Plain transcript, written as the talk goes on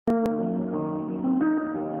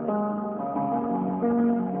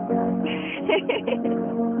Hey, yo,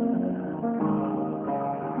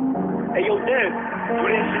 Dev, do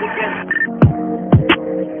that shit again.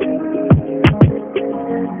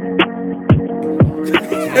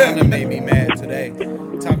 That made me mad today.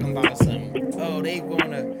 Talking about something. Oh, they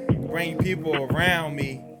wanna bring people around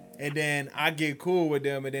me, and then I get cool with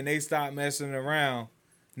them, and then they stop messing around.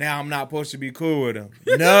 Now I'm not supposed to be cool with them.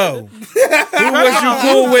 No. Who was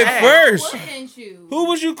you cool with first? Wouldn't you? Who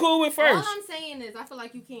was you cool with first? All I'm saying is I feel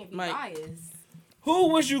like you can't be biased. Who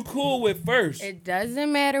was you cool with first? It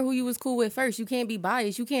doesn't matter who you was cool with first. You can't be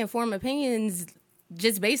biased. You can't form opinions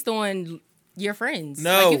just based on your friends.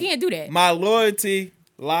 No. Like, you can't do that. My loyalty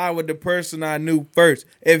lie with the person I knew first.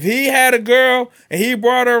 If he had a girl and he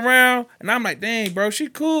brought her around, and I'm like, dang, bro, she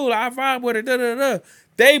cool. I vibe with her. Da da da.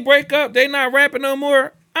 They break up. They not rapping no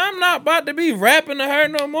more. I'm not about to be rapping to her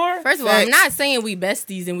no more. First of all, I'm not saying we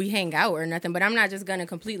besties and we hang out or nothing, but I'm not just gonna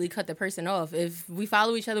completely cut the person off. If we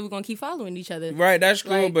follow each other, we're gonna keep following each other. Right, that's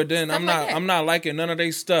cool, Like, but then I'm stuff like not liking none of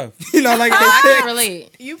their stuff. You know, like I they can't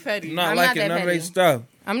relate. You petty. I'm not I'm liking not that none of their petty. stuff.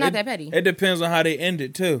 I'm not that petty. It depends on how they end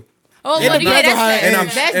it too. Oh, It well, depends yeah, on how that's it And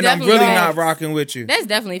ends. I'm definitely really facts. not rocking with you. That's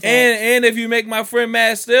definitely facts. And if you make my friend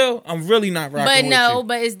mad still, I'm really not rocking But with no, you.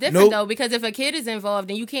 but it's different Nope. though, because if a kid is involved,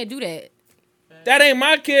 then you can't do that. That ain't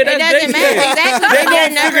my kid. It That's doesn't their matter. kid. Exactly. They But they're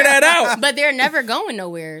gonna figure that out. But they're never going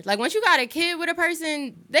nowhere. Like, once you got a kid with a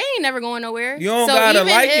person, they ain't never going nowhere. You don't So gotta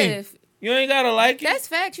even like him. if, You ain't gotta like it. That's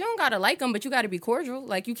facts. You don't gotta like them, but you gotta be cordial.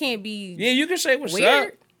 Like, you can't be Yeah, you can say what's weird.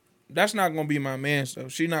 up. That's not gonna be my man, so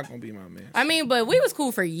she not gonna be my man. I mean, but we was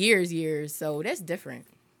cool for years, so that's different.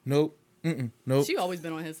 Nope. Nope. She always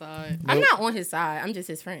been on his side. I'm not on his side. I'm just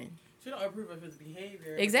his friend. She don't approve of his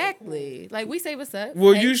behavior. Exactly. Like, we say what's up.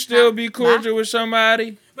 Will Hey, you still bye. be cordial with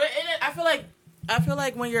somebody? But I feel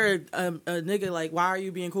like when you're a nigga, like, why are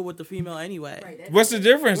you being cool with the female anyway? What's the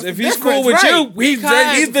difference? What's If the he's difference, cool with right? you, he's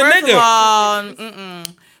the first nigga. Of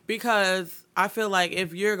all, because I feel like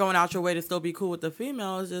if you're going out your way to still be cool with the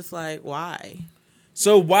female, it's just like, why?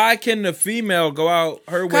 So why can the female go out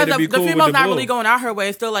her way Because to be the cool with female's the not bull? really going out her way.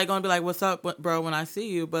 It's still like going to be like, "What's up, bro?" When I see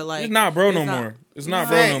you, but like, It's not bro no it's not- more. It's not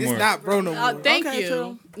bro Fact, no more. it's not bro no more. Thank Okay, you.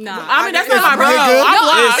 true. Nah, I mean that's not It's my bro. nigga. I'm No,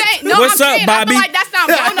 I'm blocked. saying, no, What's I'm up, saying, Bobby? I feel like that's not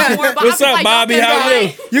bro no more. But What's I feel up, like Bobby? y'all How can you?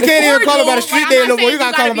 be You can't even call it by the cordial. street Like, name I'm no not more. saying You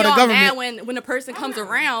gotta call it by the be all government. mad when the person comes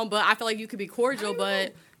around, but I feel like you could be cordial,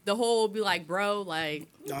 but the whole be like, bro, like,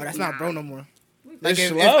 No, that's not bro no more. It's if,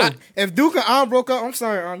 slow. if Duke and Arm broke up, I'm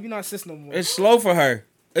sorry, you're not sis no more. It's slow for her.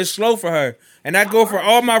 It's slow for her. And I go for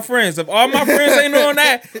all my friends. If all my friends ain't doing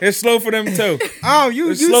that, it's slow for them too.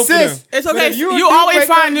 You It's slow for sis. them. It's But okay. if You, and Duke always break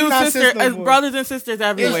up, find you're new not sis sisters, no more. brothers and sisters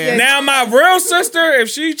everywhere. Yeah. Now my real sister, if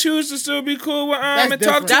she chooses to still be cool with That's and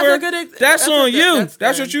talk to different. her, That's a good- that's on that's a- you. that's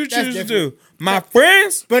That's good. what you That's choose to different. do. My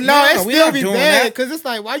friends, But no, it we still not be doing bad that. because it's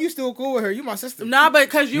like, why you still cool with her? You my sister. Nah, but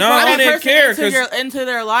because you No, brought I that didn't person care, into 'cause- into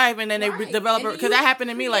their life, and then they Right. develop. And Because you- that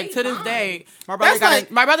happened to me. you Like to this ain't day, my That's brother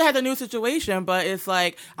like- my brother has a new situation, but it's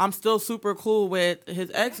like I'm still super cool with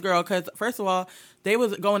his ex girl. Because first of all, they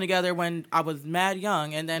was going together when I was mad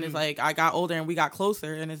young, and then it's like I got older and we got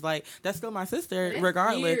closer, and it's like that's still my sister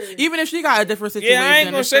regardless. weird. Even if she got a different situation, Yeah, I ain't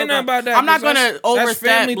gonna it's say still nothing about that, I'm not 'cause gonna that's overstep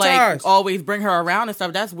family like ties. always bring her around and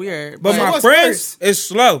stuff. That's weird. but my what's friends worse? is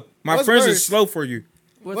slow. My What's friends worse? is slow for you.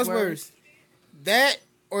 What's worse? That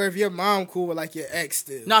or if your mom cool with like your ex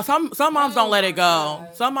still? No, some moms don't let it go.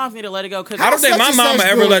 Some moms need to let it go because I don't think such my and mama such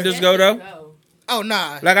ever doing? let this go though. Oh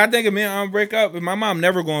nah. Like I think if me and Aunt break up, my mom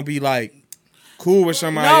never gonna be like cool with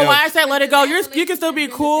somebody No, when I else. say let it go, you can still be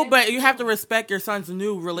cool, but you have to respect your son's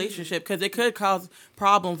new relationship because it could cause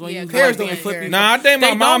problems when Yeah, you parents being don't flippy. care. Nah, I think They my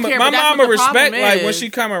don't mama, care, my but that's mama what the problem respect like when is. she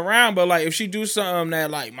come around, but like if she do something that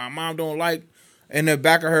like my mom don't like, in the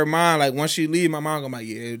back of her mind, like once she leave, my mom gonna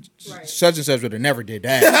be like, yeah, such and such would have never did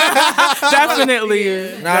that. Definitely.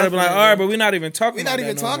 And I'd be like, all right, but we're not even talking. We about not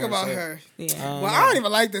even that no talking more, about so. her. Yeah. Well, I don't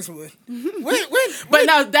even like this one. When, But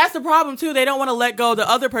no, that's the problem too. They don't want to let go of the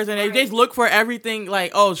other person. They just look for everything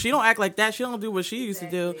like, oh, she don't act like that. She don't do what she used to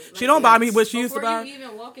do. She don't buy me what she used to Before buy. you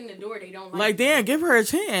even walk in the door, they don't Like, you. damn, give her a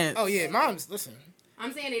chance. oh yeah, moms, listen.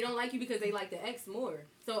 I'm saying they don't like you because they like the ex more.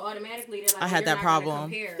 So automatically they're like, I had you're that not gonna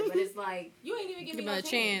problem. compare. But it's like, you ain't even give me give no it a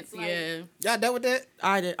chance. Like, Yeah. Y'all dealt with that?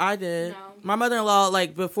 I did. No. My mother-in-law,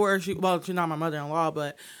 like before she's not my mother-in-law,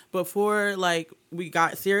 but before like we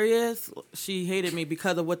got serious, she hated me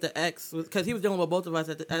because of what the ex was, because he was dealing with both of us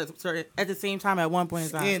at the same time at one point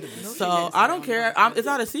in time. So I don't care. It's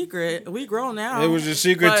not a secret. We grown now. It was a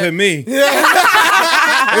secret to me.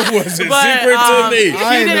 It was a secret to me.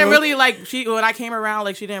 She didn't really like when I came around.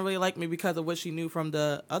 Like she didn't really like me because of what she knew from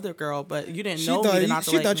the other girl. But you didn't know me not to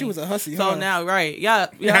She like thought me. you was a hussy. So huh? now, right? Yeah.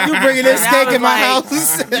 You bringing this Now steak it's in my like-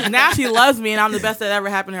 house? Now she loves me, and I'm the best that ever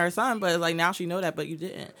happened to her son. But it's like now she know that, but you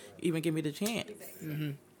didn't even give me the chance.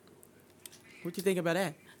 Mm-hmm. What you think about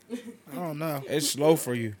that? I don't know. It's slow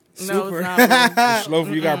for you. No, Super. it's not. Really. It's slow for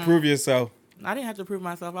you. You gotta prove yourself. I didn't have to prove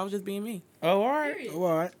myself. I was just being me. Oh, all right. Oh,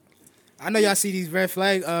 all right. I know y'all see these red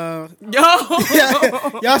flag. Yo,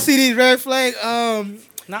 Y'all see these red flag. now I'm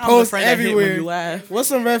the Post friend that hit when everywhere. you laugh. What's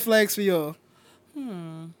some red flags for y'all?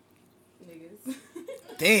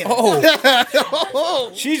 Damn.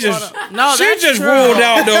 Oh, she just No, she that's just true. ruled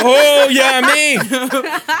out the whole. Yeah, I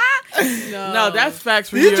mean, No, that's facts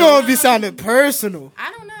for These you. joints be sounding personal.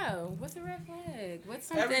 I don't know. What's a red flag? What's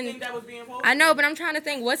something? Everything that was being posted. I know, but I'm trying to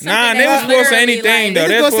think. What's something? nah, that they was supposed to literally, anything like- though.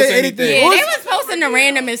 They They was was supposed to gonna say anything. anything. Yeah, What they was- was posting the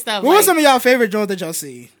random and stuff. What was like- some of y'all favorite joints that y'all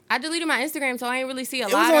see? I deleted my Instagram, so I ain't really see a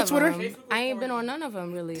was lot on of Twitter? them. I ain't been on none of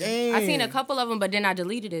them really. Damn. I seen a couple of them, but then I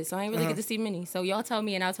deleted it, so I ain't really get to see many. So y'all tell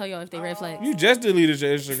me, and I'll tell y'all if they red flags. You just deleted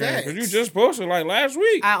your Instagram because you Facts. just posted like last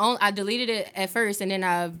week. I deleted it at first, and then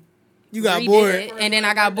I You got redid bored. it, and then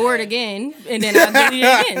I got bored again, and then I deleted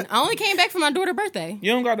it again. I only came back for my daughter's birthday.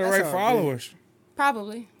 You don't got the right all good. followers.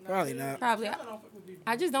 Probably. Probably not.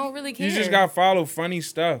 I just don't really care. You just got to follow funny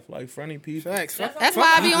stuff, like funny people. Facts. That's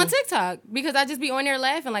why I be on TikTok, because I just be on there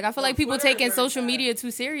laughing. Like I feel like people taking social media too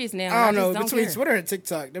serious now. I don't know. just Between care. Twitter and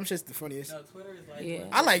TikTok, them shit's the funniest. Twitter is like Yeah.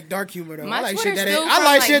 I like dark humor though. My I like Twitter shit that still ain't, I from,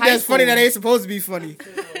 like like, shit high that's funny school. that ain't supposed to be funny.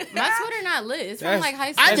 My Twitter not lit. It's from That's- like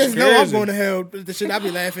high school. I just know I'm crazy. going to hell. The shit I be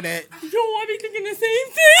laughing at. Yo, I be thinking the same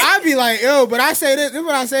thing. I be like, yo, but I say this is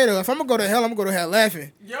what I say though. If I'm gonna go to hell, I'm gonna go to hell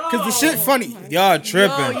laughing. Cause the shit funny. Y'all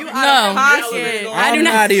tripping. You No. out of pocket. I'm do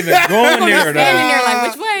not, not- even going there standing though. there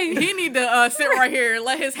like, which way? He need to sit right here and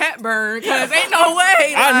let his hat burn, cause ain't no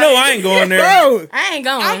way. I know I ain't going there. Bro, I ain't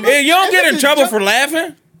going. Hey, you don't get in This is trouble jo- for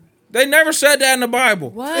laughing. They never said that in the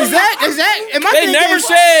Bible. What? is that? Am I They thinking? never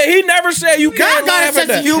said. He never said you God can't got a laugh at sense of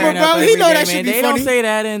that. humor, Turn up bro. He every know day, that man. should be They funny. don't say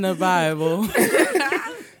that in the Bible.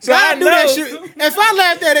 So I God knew that know shit. If I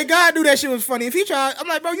laughed at it, God knew that shit was funny. If he tried, I'm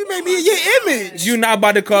like, bro, you made me in your image. you not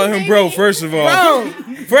about to call him bro. First of all, Bro,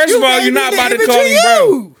 first of all, made you're me not the about to image call of him bro.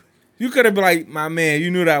 you. You could have been like, my man. You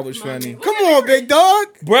knew that was funny, Come on, big dog.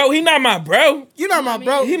 bro. He not my bro. You not my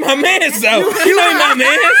bro. He my man, though. You ain't my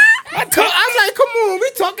man. I'm like, come on, we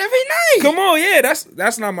talk every night. Come on, yeah.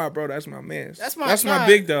 That's not my bro. That's my man. That's my That's my guy.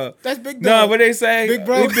 big dog. That's big No, dog. what they say? Big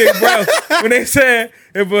bro. He big bro. When they said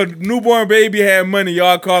if a newborn baby had money,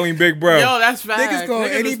 y'all call him big bro. Yo, that's facts. Niggas call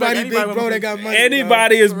anybody big bro that got money.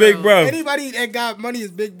 Anybody is big bro. bro. Anybody that got money is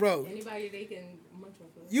big bro. Anybody they can munch on.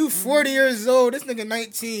 You 40 years old. This nigga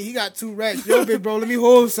 19. He got 2 racks. Yo, big bro, let me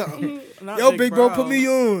hold something. Not Yo, big bro, put me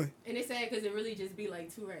on. And it's sad because it really just be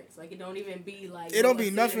like 2 racks. Like it don't even be like. It don't be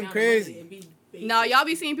nothing crazy. No, y'all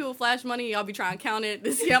be seeing people flash money. Y'all be trying to count it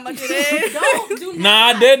to see how much it is. Don't do Nah,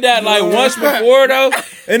 I did that like once before though,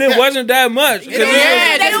 and it wasn't that much. 'Cause it was,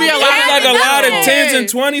 Yeah, it they don't was be like a lot of numbers. 10s and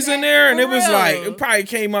 20s in there, and it was real. like it probably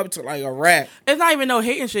came up to like a rap. It's not even no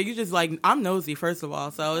hating shit. You just like, I'm nosy first of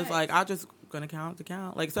all, so it's like I just gonna count to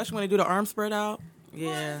count. Like especially when they do the arm spread out.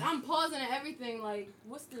 Yeah. I'm pausing at everything. Like,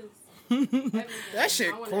 what's this? That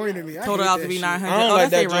shit corny to me. I Total hate out that to be shit. 900. I don't Oh, like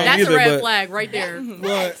that's that a joint rank. That's either, a red but- flag right there.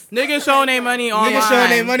 What? Niggas showing their money online. Niggas showing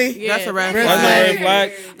their money? Yeah. That's a red Red flag. That's a red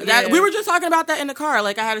flag. flag. That we were just talking about that in the car.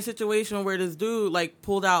 Like I had a situation where this dude like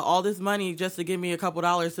pulled out all this money just to give me a couple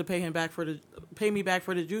dollars to pay me back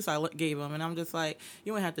for the juice I gave him, and I'm just like,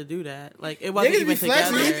 you ain't have to do that. Like it wasn't Niggas be even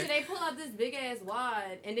flexing. together. They pull out this big ass wad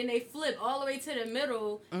and then they flip all the way to the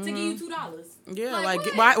middle to give you $2. Yeah,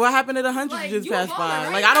 Like, like what happened to the 100 Like, you just you a passed baller, by?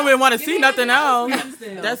 right? Like I don't even want to Give see me nothing else.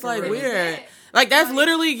 $100. That's like What is weird. that? Like that's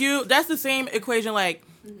literally you. That's the same equation. Like.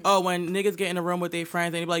 Oh, when niggas get in a room with their friends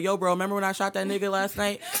and they be like, yo, bro, remember when I shot that nigga last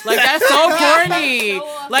night? Like, that's so corny.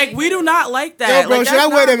 Like, we do not like that. Yo, bro, like, should I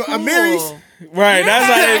that's wear not them cool. Amiris? Right, that's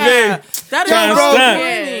how they be. That Trying is to so stunt.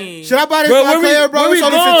 corny. Should I buy this But for my player, bro? where we It's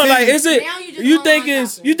only going? 15. Like, is it Now you just you going think on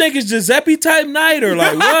it's shopping. you think it's Giuseppe type night or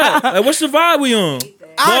like what? Like, what's the vibe we on? I just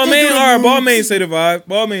Balmain, do the all right, lubes. Balmain say the vibe.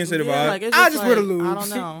 Balmain say the Yeah, vibe. like, it's I just just like, wear the I lubes.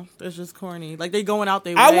 don't know. It's just corny. Like, they going out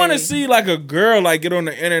there. I want to see like a girl like get on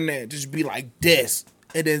the internet just be like this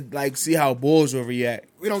and then like see how boys will react.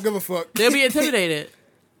 We don't give a fuck. They'll be intimidated.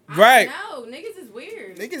 Right. No, niggas is weird.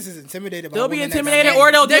 weird. Niggas is intimidated by They'll be women that intimidated got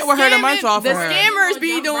or they'll The get with her to munch scammers- off The of her. scammers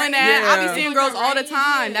be doing that. I Yeah. be seeing girls all the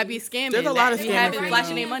time that be scamming. There's a lot of that be scammers having right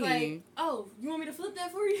flashing now. their money. Like, oh, you want me to flip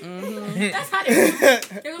that for you? Mm-hmm. That's how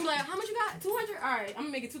they're gonna be like, how much you got? 200. All right, I'm gonna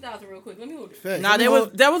make it 2,000 real quick. Let me hold it. Facts. Nah,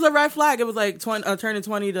 there was a red flag. It was like turning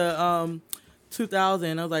 20 to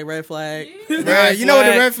 2000. I was like red flag. Nah, you know what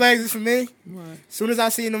the flag. red flags is for me? As soon as I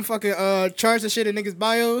seen them fucking charge the shit in niggas'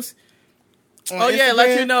 bios. on Oh yeah, let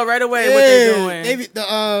Instagram, you know right away what they're doing. They be,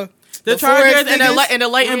 the the Forex chargers and niggas, the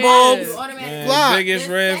lighting Yeah. bulbs. Automatic. Block. Biggest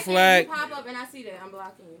The red second flag. you pop up and I see that, I'm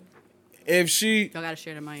blocking you. If she Y'all gotta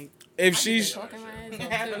share the mic. if she's Talking my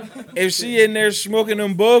ass off, too. if she in there smoking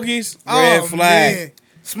them bogeys, oh, red flag. man.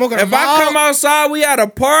 Smoking If I come outside, we at a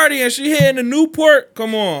party and she hitting the Newport,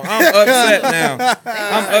 come on, I'm upset now. I'm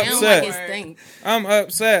I don't like upset. his stink. I'm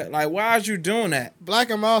upset. Like, why is you doing that?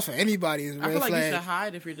 black and miles for anybody is a I red feel like you should flag.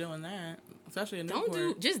 hide if you're doing that, especially in Don't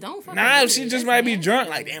Newport. don't fucking Nah, do she it. just That's might be nasty. drunk.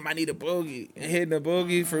 Like, damn, I need a bogey. And hitting a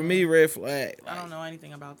bogey for me, red flag. I don't know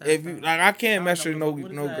anything about that. If you like, I can't mess with no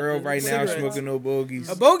What is no that? girl Is it right now cigarettes? smoking no bogeys.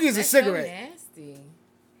 A bogey is a That's so cigarette. nasty.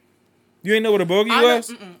 You ain't know what a bogey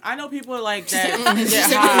was? I know people like that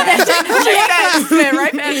get high.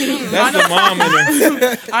 right past me. That's the mom in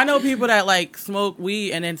there. I know people that like smoke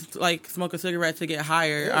weed and then like smoke a cigarette to get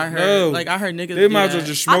higher. I heard No. I heard niggas. They do might as that. well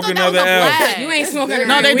just I smoke thought that was another a L. black. You ain't smoking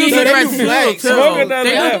No, they do weed. cigarettes do too. black. too. Smoke another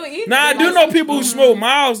They L. do either. Nah, I do know people who smoke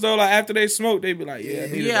miles though. Like after they smoke, they be like, yeah, I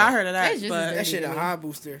need Yeah, I heard of that. That's just But That shit a high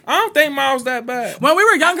booster. I don't think miles that bad. when we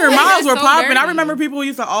were younger, like miles it's were so popping. I dirty. remember people who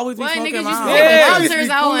used to always be What smoking niggas used to miles. take Yeah. the Miles bouncers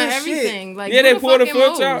be out cool and as shit. everything. Like, Yeah, do they pull the fucking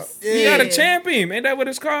foots most. out. You got a Yeah. champion. Ain't that what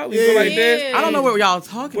it's called? You go like this. Yeah. I don't know what y'all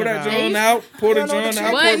talking Pull that about. joint out. Pull the I don't know joint the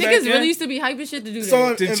out. What Pull it back niggas in. really used to be hyping shit to do that.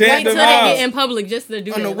 So To in chant Wait the till they miles. get in public just to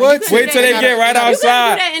do On that. the Like, woods, you Wait couldn't till do they that. get right You couldn't do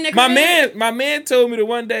outside. that in the My crib. man told me the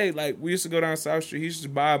one day, like we used to go down South Street. He used to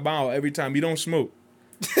buy a mile every time. He don't smoke.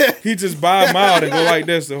 He just buy a mile and go like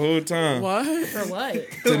this the whole time What? For what?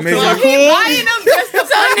 to make him Buying them just to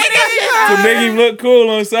to make him look cool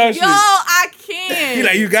on South Street. Yo, I can't. He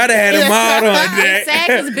like, you gotta have a mile on It's sad that.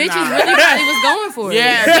 because bitches really probably was going for it.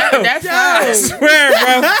 Yeah, that's I right. swear,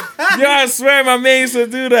 bro. Yo, I swear, my man used to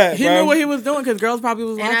do that, He bro. knew what he was doing because girls probably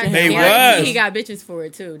was And I watching They him. guarantee was. he got bitches for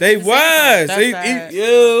it too. They That's the sad was. That's He, sad.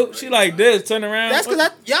 yo, she like this, turn around. That's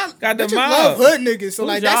because y'all Got the bitches mouth. love hood niggas. So Who's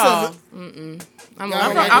like y'all? that's part. Y'all I'm like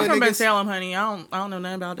from, I'm hood from Ben niggas. Salem, honey. I don't know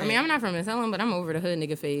nothing about that. I mean, I'm not from Salem, but I'm over the hood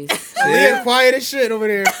nigga phase. We getting quiet as shit over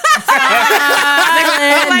there.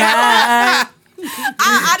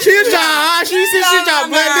 She was trying. She said she trying to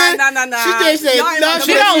blend in. Nah. She just said no.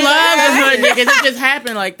 She don't love the hood niggas. It just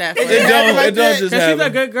happened like that. For It her. don't. like It don't that. just Cause she's a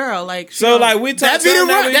happen. good girl. Like she So don't- like we talked.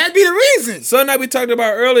 That'd be the reason. Something that we talked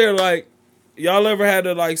about earlier, like y'all ever had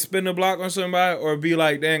to like spin the block on somebody or be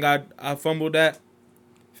like, dang, I fumbled that.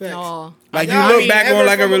 Facts. No. Like you Y'all look ain't back ever on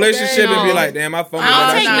like a fumbled a relationship bag? and be No. like, damn, I fumbled I don't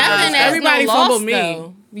that. take nah. nothing as Everybody no loss, fumbled me.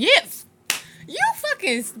 though. Yes. You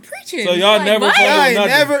fucking preaching. So y'all never what? fumbled Y'all ain't nothing.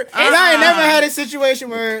 never, y'all ain't never had a situation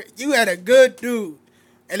where you had a good dude,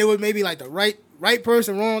 and it was maybe like the right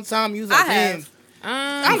person, wrong time. You was like, I have.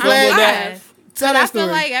 glad glad that- that- tell I that feel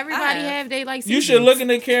story. like everybody I have. have they like. You should seasons. look in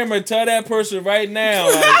the camera and tell that person right now.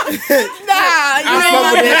 Like,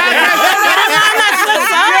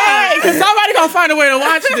 Cause somebody gonna find a way to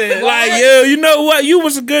watch this. like, yo, you know what? You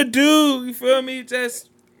was a good dude. You feel me? Just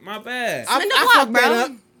my bad. I Spin the fucked block, that bro.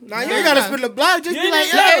 up. Nah, you ain't gotta spin the block. Just You be like,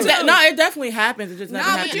 ain't yo. gotta- No, it definitely happens. It just never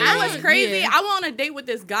Nah, happens. but you know what's Yeah. crazy? Yeah. I went on a date with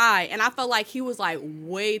this guy, and I felt like he was like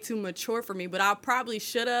way too mature for me. But I probably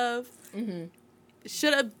should have,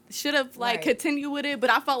 like Right. continued with it. But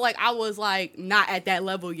I felt like I was like not at that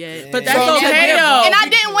level yet. But that's So- okay though. And I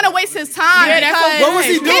didn't want to waste his time. Yeah, that's because okay. What was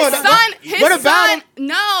he doing? His What about son, him?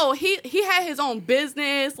 No, he had his own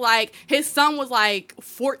business. Like his son was like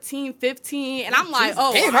 14, 15, and I'm like,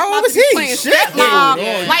 oh, Damn, I'm how old about was to be he? playing Shit. stepmom. Hold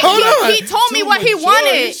on. Like Hold on. he told me Too what he mature.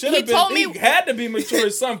 wanted. should've He been- told me he had to be mature.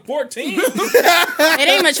 His son 14. It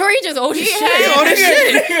ain't mature. He just old as shit. Oh, this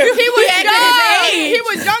shit. he was had young. his age. He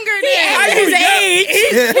was younger than How you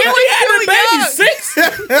young? He was too young. 6.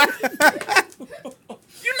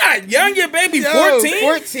 You're not young. Your baby Yo, 14.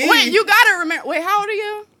 14. Wait, you gotta remember. Wait, how old are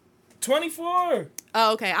you? 24.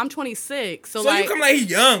 Oh, okay, I'm 26. So, So like, you come like he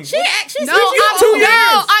young. She actually no, you I'm, 2 no, years.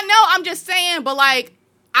 I know. I'm just saying, but like,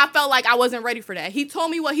 I felt like I wasn't ready for that. He told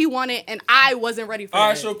me what he wanted, and I wasn't ready for All that.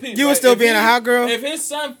 right, so Pete, You was right, still if being a hot girl? If his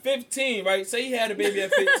son 15, right? Say he had a baby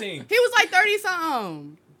at 15, He was like 30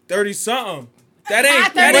 something. 30 something. That High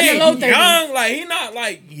ain't that 30s, ain't low 30s. young. Like he not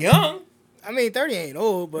like young. I mean, 30 ain't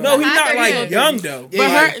old, but No, he's High not 30s, like low young though.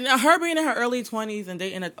 Yeah. But her being in her early 20s and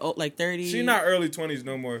dating at like 30. She not early 20s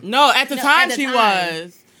no more. No, at the No, time at the she time.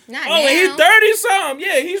 was. Not Oh, and he's now. 30 something.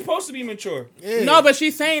 Yeah, he's supposed to be mature. Yeah. No, but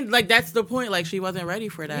she's saying like that's the point. Like she wasn't ready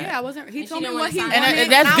for that. Yeah, I wasn't. He And told she me didn't what he wanna wanted, sign And up.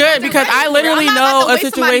 that's I good wasn't because ready I for it. literally I'm not know about to a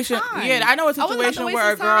waste somebody's situation. time. Yeah, I know a I wasn't about to situation waste where a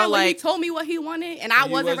his time girl when he like told me what he wanted, and I And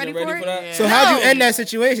you wasn't wasn't ready for it. that? So how'd you No. end that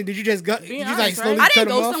situation? Did you just go? Being You just honest, like slowly right? I cut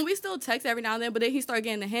didn't him ghost off? him. We still text every now and then, but then he started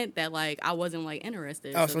getting the hint that like I wasn't like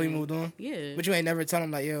interested. Oh, so he then- moved on. Yeah. But you ain't never tell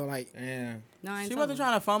him like, yo, like, Yeah. No, I ain't she tell wasn't him.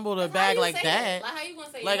 trying to fumble the How bag you like say that. it? Like how you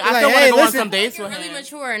gonna say Like it? I Like, still want to hey, go on listen. some dates You're with really him.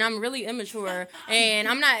 mature, and I'm really immature, and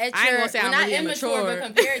I'm not at I ain't your. gonna say well, I'm not really immature, immature. but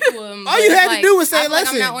compared to him. All you but, had to like, do was say, I feel like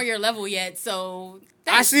 "Listen." I'm not on your level yet, so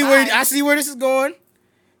I thanks, see bye. where this is going.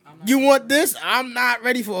 You want this? I'm not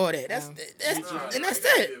ready for all that. That's and that's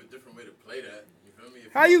it. A different way to play that. You feel me?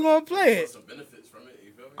 If How you gonna play it? some benefits from it?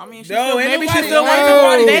 You feel me? I mean, she No, still, ain't maybe she nobody- still wants to no. go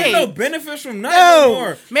on a There's no date. benefits from nothing No. no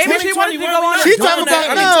more. Maybe she wanted to 2021, go on we're a not She doing talking that.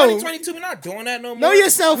 about- I no. mean, 2022, we're not doing that no more. Know your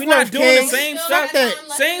self-worth, We're not doing King. the same Still stuff. got time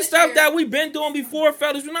left Same this stuff year. that we've been doing before,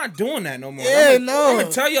 fellas. We're not doing that no more. Yeah, I'm no.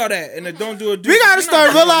 gonna tell y'all that, and don't do it. We gotta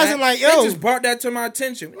start realizing, like, yo. they just brought that to my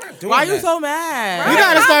attention. We're not doing Why that. you so mad? We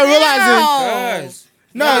gotta start realizing. Cause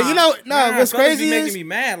No, you know, nah, what's fellas crazy be making is me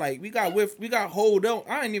mad. Like we got hold up.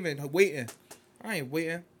 I ain't even waiting. I ain't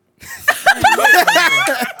waiting.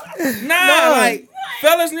 Nah, like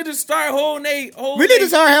fellas need to start holding we need to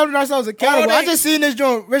start holding ourselves accountable. All I they- just seen this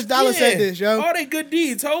joint. Rich Dollar said this, yo. All they good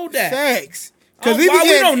deeds, hold that. Facts. Because Because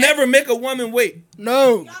we don't never make a woman wait.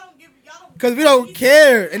 No. Because we don't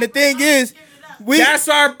care. And the thing is, That's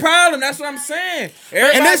our problem. That's what I'm saying.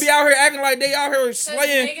 Everybody this- be out here acting like they out here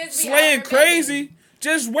slaying niggas be out slaying here crazy.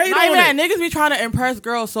 Just wait Not on even that. it. Niggas be trying to impress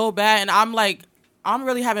girls so bad, and I'm like, I'm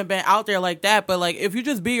really haven't been out there like that. But like, if you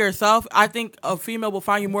just be yourself, I think a female will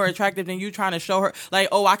find you more attractive than you trying to show her like,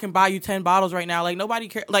 oh, I can buy you 10 bottles right now. Like nobody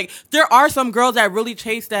cares. Like there are some girls that really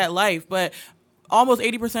chase that life, but almost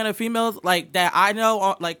 80% of females like that I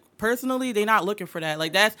know, like personally, they not looking for that.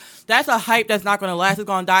 Like that's a hype that's not going to last. It's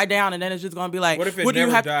going to die down, and then it's just going to be like, What if it do you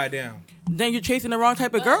never have? died down? Then you're chasing the wrong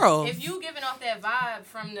type of But girl. If you giving off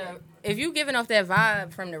that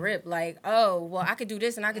vibe from the rip, like, oh, well, I could do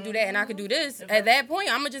this and I could do that and I could do this. At that point,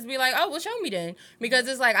 I'm gonna just be like, oh, well, show me then, because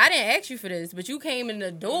it's like I didn't ask you for this, but you came in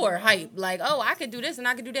the door hype, like, oh, I could do this and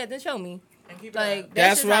I could do that. Then show me. Like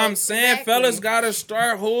That's just what how- I'm saying. exactly. Fellas gotta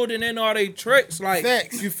start holding in all they tricks. Like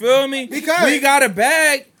Facts. you feel me? Because- we got a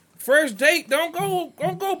bag. First date, don't go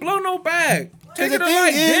blow no bag. Take the it to thing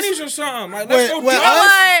like is, Denny's or something. Like let's go with drink.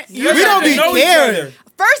 us, You we guys don't have to be know each caring. other.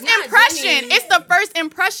 First Not impression. Jenny. It's the first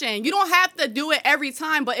impression. You don't have to do it every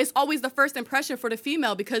time, but it's always the first impression for the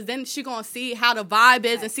female because then she gonna see how the vibe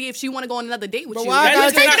is and see if she want to go on another date with But you. why I You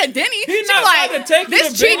gotta take take- her to Denny. He She not like about to take you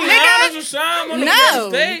this to cheap Big Mamas or nigga. something on the No.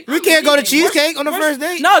 first date. we can't go to Cheesecake on the first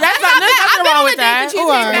date. no, that's not. There's I've nothing been wrong on with a date that. with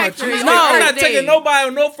Oh, all right. Cheesecake No, Factory. I'm not First taking date. nobody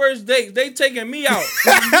on no first date. They taking me out.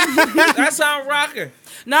 That's how I'm rocking.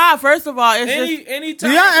 Nah, first of all, it's just. Any time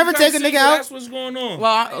Do y'all you ever come take a nigga single, out? That's what's going on.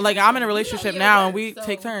 Well, like I'm in a relationship now, and we so-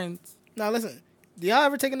 take turns. Now listen, do y'all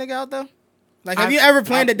ever take a nigga out though? Like, have I've- you ever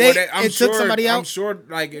planned a date I'm and sure, took somebody I'm out? sure,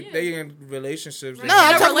 like if they in relationships. they- No,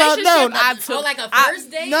 I'm In a talking about relationship, no, I've Oh, took- like a I-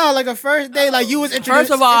 first date? no, like a first date, like you was introduced.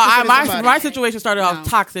 First of all, interested in my somebody. situation started off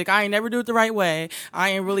toxic. I ain't never do it the right way. I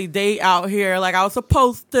ain't really date out here like I was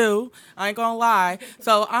supposed to. I ain't gonna lie.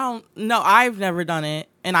 So I don't. No, I've never done it,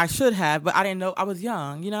 and I should have, but I didn't know. I was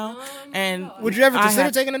young, you know. And Would you ever I consider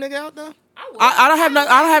had- taking a nigga out though? I don't have no.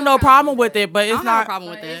 I don't have no problem with it, but I it's don't have a not.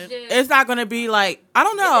 problem with But that. It's not gonna be like I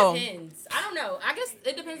don't know. It depends. I don't know. I guess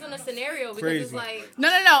it depends on the scenario because it's Crazy. like No.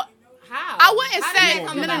 how. I wouldn't How do say you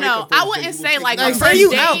come no. about No. it? I wouldn't say like Like, a say first you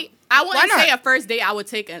date. out. I wouldn't Why say not? a first date. I would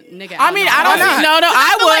take a nigga. I out. mean, No. I don't. not? No,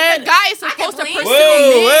 I feel like I the would. guy is I supposed to can pursue blame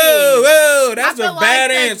me. Whoa, I that's feel a like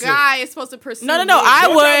bad the answer. guy is supposed to pursue No, me. I Don't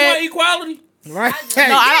y'all want would. equality? Right? No,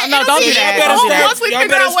 I don't. No, don't do that. Y'all Don't do better that. Once we Y'all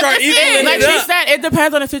figure better out what start this equaling is. Like it she up. said, it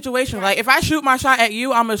depends on the situation. Like if I shoot my shot at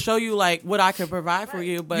you, I'm gonna show you like what I can provide for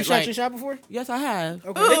you. But You shot like, your shot before? yes, I have.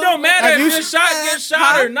 Okay. It don't matter Have if you your sh- shot gets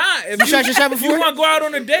shot or not. If You shot your shot if before? you want to go out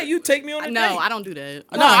on a date, you take me on a date. No, I don't do that.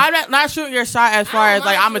 No, I'm not shooting your shot as far I as don't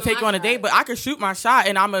like mind I'm gonna shooting take you on a my date, shot. but I can shoot my shot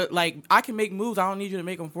and I'm a like I can make moves. I don't need you to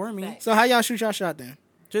make them for me. Facts. So how y'all shoot y'all shot then?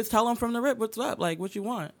 Just tell them from the rip what's up, like what you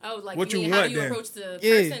want. Oh, like What you you mean, how want do you then? approach the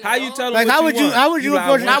Yeah. person? How you at tell all? them Like, what how you would you- want? how would you like,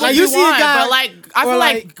 approach it? Not Like, what you you see a want, guy- but like I or, feel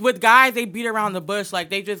like- like with guys they beat around the bush, like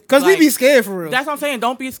they just Cause like, we be scared for real. That's what I'm saying.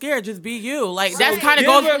 Don't be scared. Just be you. Like Right. that's kind of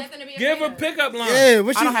Give goes. a, give a pickup line. Yeah,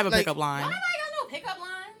 what I you, don't have a like, pickup line. Why nobody got no pickup line?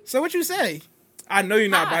 So what you say? I know you're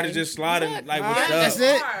not about Hi. to just slide in like Hi. what's That's up.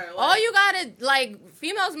 it. All you gotta like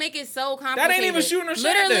Females make it so complicated. That ain't even shooting a shot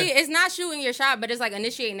Literally, then. it's not shooting your shot, but it's like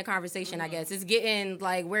initiating the conversation, I guess. It's getting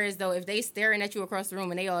like, whereas though, if they staring at you across the room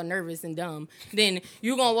and they all nervous and dumb, then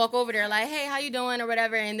you gonna walk over there like, hey, how you doing or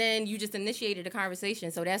whatever, and then you just initiated the conversation.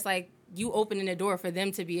 So that's like you opening the door for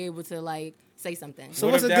them to be able to like say something. So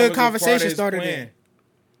What what's if a that good was part of conversation his starter plan? then?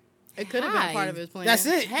 It could have been Hi. part of his plan. That's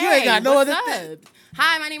it. Hey, You ain't got no what's other up? thing.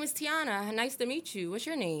 Hi, my name is Tiana. Nice to meet you. What's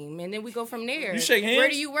your name? And then we go from there. You shake hands? Where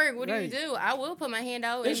do you work? What do Right. you do? I will put my hand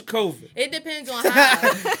out. It's and- COVID. It depends on how.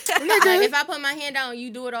 Like, if I put my hand out and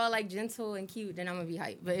you do it all like gentle and cute, then I'm gonna be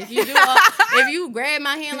hyped. But if you do all, if you grab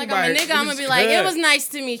my hand like I'm a nigga, I'm gonna be like, it was nice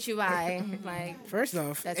to meet you. Bye. Like, First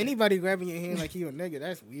off, That's anybody grabbing your hand like you a nigga,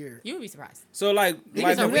 that's weird. you would be surprised. So like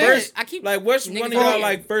Niggas the are weird. first, I keep like what's niggas one of are y'all weird.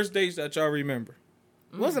 like first dates that y'all remember?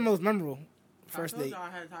 What's the most memorable first I told date? y'all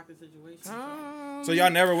I had a toxic situation. So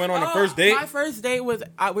y'all never went on a first date? My first date was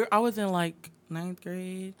I was in like 9th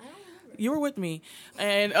grade. You were with me,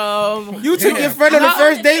 and You took your friend on the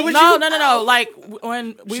first date with you? No. Like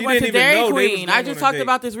when we She went didn't to even know Dairy they was Queen. going I on just a talked date.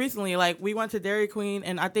 about this recently. Like we went to Dairy Queen,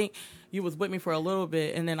 and I think you was with me for a little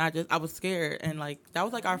bit, and then I was scared, and like that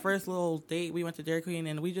was like our first little date. We went to Dairy Queen,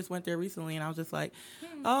 and we just went there recently, and I was just like,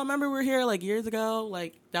 oh, remember we were here like years ago?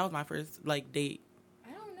 Like that was my first like date,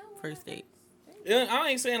 I don't know. first date. Yeah, I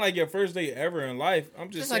ain't saying like your first date ever in life. I'm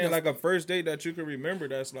just Just like saying a- like a first date that you can remember.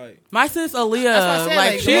 That's like My sis That's what I Aaliyah, said, like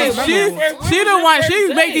like, she the most memorable. she the one. She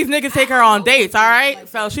First make date. these niggas take her on dates. All right,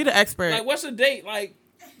 so she the expert. like what's a date like?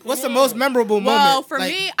 What's the most memorable moment? Well, for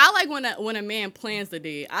Like, me, I like when a man plans the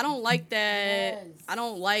date. I don't like that. I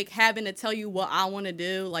don't like having to tell you what I want to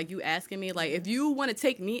do. Like you asking me, like if you want to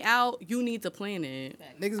take me out, you need to plan it.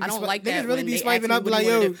 Niggas be I don't swi- like niggas that. really when be they swiping ask up, me, be what like, do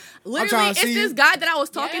you wanna yo, do? I'm Literally, trying to it's see this you. guy that I was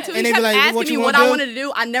talking Yeah. to. And He they be kept like, asking what you me wanna what I do? wanted to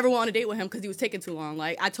do. I never went on a date with him because he was taking too long.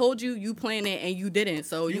 Like I told you, you planned it and you didn't,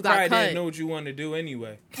 so you got probably cut. didn't know what you wanted to do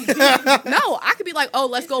anyway. No, I could be like, oh,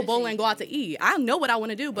 let's go bowling and go out to eat. I know what I want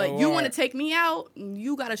to do, but Oh, you want to alright. take me out,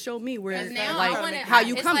 you got to show me where, Because now like, I wanna, how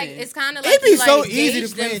you it's coming. like, it's kind of It'd like be you so like easy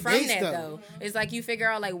to gauge them plan from dates, that though. though. It's like you figure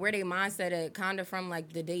out like where they mindset at kind of from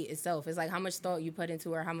like the date itself. It's like how much thought you put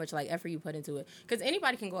into it, or how much like effort you put into it. Because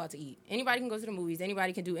anybody can go out to eat, anybody can go to the movies,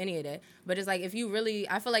 anybody can do any of that. But it's like if you really,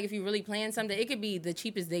 I feel like if you really plan something, it could be the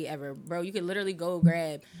cheapest date ever, bro. You could literally go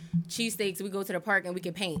grab cheesesteaks. We go to the park and we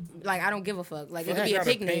can paint. Like I don't give a fuck. Like it could be a Gotta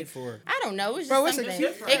picnic. paint for it. I don't know. It's just Bro, it's a something.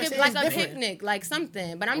 different- It could be it's like a different. picnic, like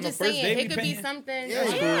something. But I'm On the just first saying, date it we could be paint? something. Yeah,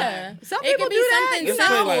 it's Yeah, Some it people could be do that. something Let's play,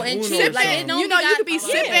 simple like, and Uno cheap. or Like something. it don't You know, be you got- could be yeah,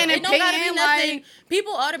 sipping it and don't gotta be painting, nothing. like-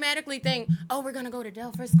 People automatically think, oh, we're gonna go to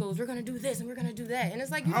Del Frisco's, we're gonna do this and we're gonna do that, and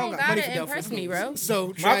it's like you I don't got money for gotta Del impress me, Frisco's. bro. So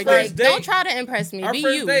My try first again. Like, date- don't try to impress me. Our Be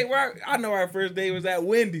first you. date, I know our first date was at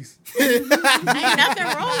Wendy's. Ain't nothing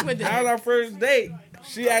wrong with That was it. our first date.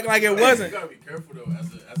 She act like it You wasn't. gotta be careful though,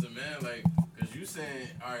 as a man, like, cause you saying,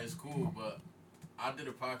 all right, it's cool, but I did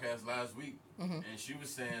a podcast last week, and she was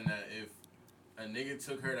saying that if a nigga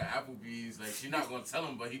took her to Applebee's, like, she not gonna tell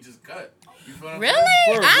him, but he just cut. You feel what I'm Really?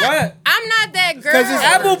 saying? For what? I'm not that girl. 'Cause it's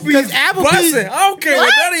Applebee's, Applebee's- bussin'. I don't care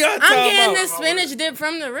what none of y'all I'm talking getting about. this spinach dip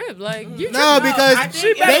from the rib. Like you No, because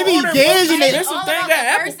She better they be order gauging both. it. This some thing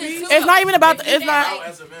at Applebee's. It's not even about. If you It's that, not. like-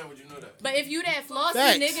 As a man, would you know that? But if you that flossy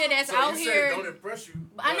Facts. nigga that's So out you here, said don't impress you.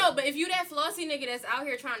 I know, but if you that flossy nigga that's out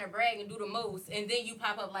here trying to brag and do the most, and then you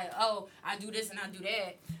pop up like, oh, I do this and I do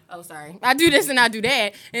that. Oh, sorry, I do this and I do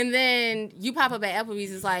that, and then you pop up at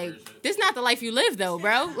Applebee's. It's like this not the life you live though,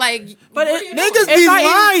 bro. Like, But what it, are you niggas doing? be it's not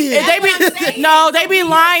even- lying. they That's what I'm be saying. no, they be Be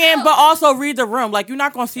lying, yourself. but also read the room. Like you're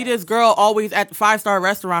not gonna see this girl always at 5-star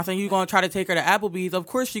restaurants, and you gonna try to take her to Applebee's. Of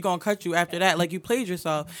course, she gonna cut you after that. Like you played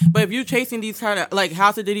yourself. But if you chasing these kind of like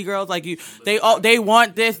House of Diddy girls, like they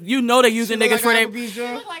want this. You know they're using niggas for their.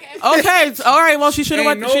 Look like Okay, all right. Well, she should have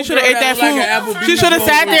Ain't went. no She should have girl ate that was like an food. Applebee's She should have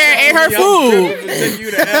sat woman. there and ate her Y'all food. tripping to take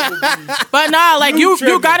you to Applebee's. But nah, like you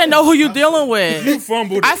tripping. gotta know who you dealing with. You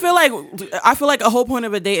fumbled. I feel like a whole point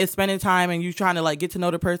of a date is spending time and you trying to like get to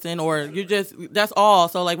know the person, or you just that's all.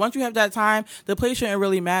 So like once you have that time, the place shouldn't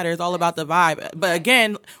really matter. It's all about the vibe. But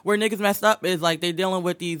again, where niggas messed up is like they dealing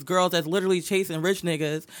with these girls that's literally chasing rich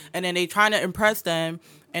niggas, and then they trying to impress them.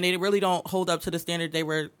 And they really don't hold up to the standard they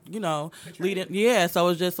were, leading. Yeah, so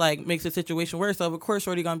it's just like makes the situation worse. So of course,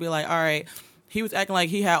 Shorty gonna be like, all right, he was acting like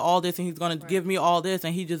he had all this and he's gonna give me all this,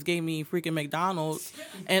 and he just gave me freaking McDonald's,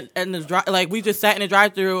 and like we just sat in the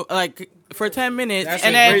drive-thru like for 10 minutes, That's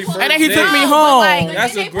and a then great first he took date. me No, home. but, like,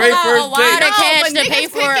 That's then a they great pull out first a wad date. of cash but to pay niggas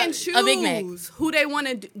for pick and choose a Big Mac. who they want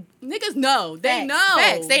to do. Niggas know. They Facts. know.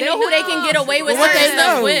 Facts. They know who they can get away with But what certain they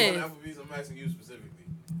stuff know. with. Applebee's, I'm asking you specifically.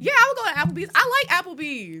 Yeah, I would go to Applebee's. I like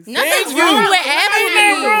Applebee's. Nothing's Thank you. wrong with Ain't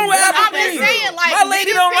nothing wrong with Applebee's. I'm Applebee's. just saying, like, My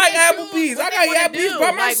lady niggas don't pick like and choose Applebee's. what I they got wanna Applebee's do. by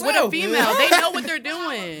Like with a myself. female, they know what they're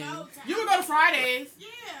doing. You can go to Fridays.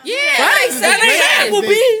 Yeah, That ain't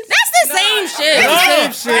Applebee's. that's the same shit.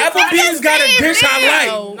 No, Applebee's got a dish I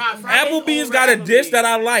like. Nah, Fridays Applebee's over got a dish Applebee's. that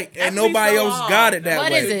I like, and That's nobody so else long. got it that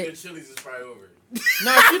What way. is it? Chili's is probably over.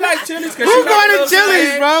 No, she like Chili's because Who's going to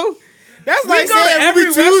Chili's, bro? That's We like go to saying every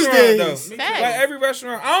every restaurant though. Tuesdays. Like every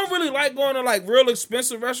restaurant. I don't really like going to like real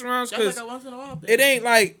expensive restaurants That's because like a once in a while thing. it ain't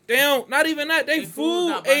like they don't. Not even that. They food food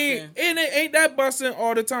not ain't ain't that busting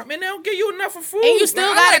all the time. And they don't give you enough of food. And you still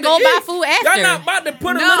Like, I gotta like go to buy eat. food after. Y'all not about to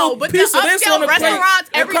put a No, little but the piece of this on upscale the plate restaurants,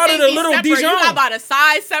 and call everything it a be little separate. Dijon. You gotta buy the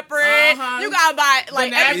size separate. Uh-huh. You gotta buy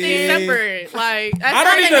like The everything napkins. separate. Like that's I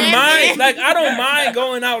don't not even a mind. napkin. Like I don't mind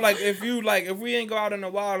going out. Like if we ain't go out in a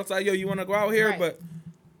while, it's like yo, you want to go out here, Right. but.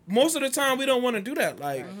 Most of the time, we don't want to do that.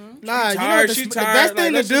 Like, Nah, you know tired, what she the tired. best Like,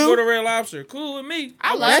 thing to let's just go to do. Red Lobster. Cool with me.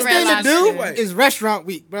 I love Best Red thing to Lobster. do is restaurant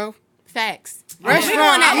week, bro. Facts. Restaurant We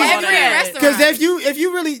going to week. every restaurant. Because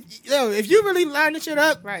if you really line this shit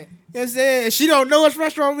up, Right. you know what I'm saying, and she don't know it's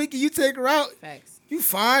restaurant week and you take her out, Facts. you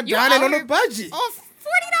fine You dining out on a here- budget. Oh,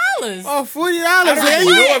 $40. Oh, $40. I don't Man, even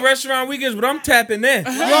you know what restaurant week is, but I'm tapping in.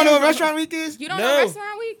 don't know what restaurant week is? You don't No. know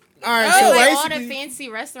restaurant week? All right, It's so like all the basically, fancy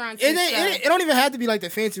restaurants. it, and ain't, stuff. it don't even have to be like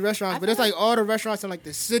the fancy restaurants, I but it's feel like all the restaurants in like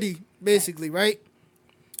the city, basically, right?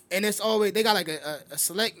 And it's always, they got like a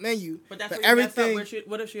select menu But that's for what everything. everything.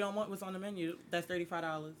 What if she don't want what's on the menu? That's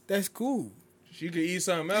 $35. That's cool. She could eat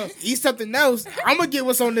something else. Eat something else. I'm gonna get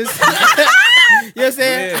what's on this. You know what I'm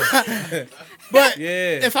saying? Yeah. But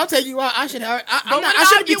Yeah. if I take you out, I should have. But I'm not, what I about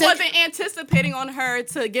shouldn't if be you taking. wasn't anticipating on her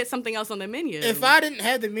to get something else on the menu? If I didn't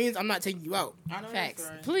have the means, I'm not taking you out. I know Facts.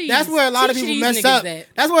 that's right. Please. That's where a lot of teach people these mess niggas up. that.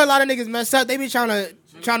 That's where a lot of niggas mess up. They be trying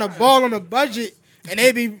to ball on a budget, and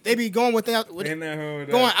they be going with Ain't that hard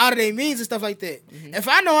with going that? out of their means and stuff like that. Mm-hmm. If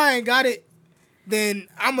I know I ain't got it, then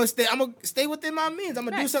I'm gonna stay within my means. I'm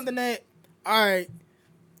gonna do Facts. something that, all right,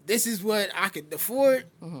 this is what I could afford.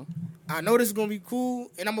 Mm-hmm. I know this is gonna be cool,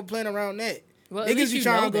 and I'm gonna plan around that. Well, at Niggas least be you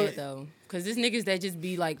trying know to go- that, though. Because there's niggas that just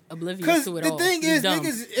be, like, oblivious 'Cause to it the all. thing It's is, dumb.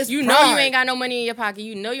 niggas, it's You know you pride. ain't got no money in your pocket.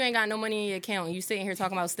 You know you ain't got no money in your account. And you sitting here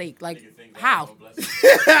talking about steak. Like, how?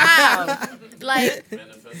 How? Like,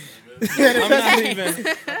 I'm not even.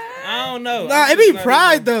 I don't know. Nah, I'm it be just not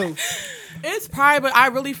pride even- though. It's pride, but I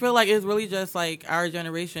really feel like it's really just like our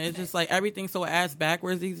generation. It's just like everything's so ass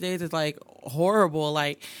backwards these days. It's like horrible.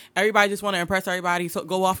 Like everybody just want to impress everybody, so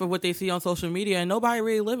go off of what they see on social media, and nobody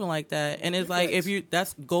really living like that. And it's like if you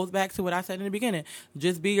goes back to what I said in the beginning.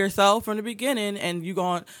 Just be yourself from the beginning, and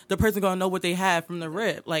the person gonna know what they have from the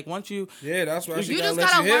rip. Like once you, Yeah, that's why she you gotta just let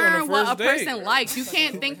gotta you hit on learn the what a first date. person likes. You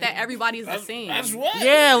can't think that everybody's the same. That's what.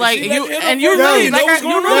 yeah, like She let you you hit and on you first really date, you know like what's you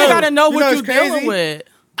going really on. gotta know You what know you're what's crazy? dealing with.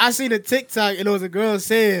 I seen a TikTok and it was a girl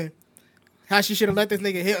saying how she should have let this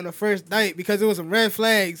nigga hit on the first night because it was some red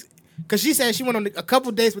flags. Cause she said she went on a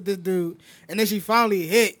couple dates with this dude and then she finally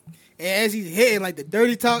hit. And as he's hitting, like the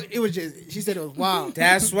dirty talk, it was just, she said it was wild.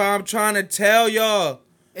 That's why I'm trying to tell y'all.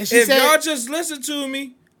 And she If said, y'all just listen to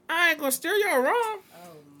me, I ain't gonna steer y'all wrong.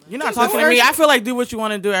 You're not talking to me. I feel like do what you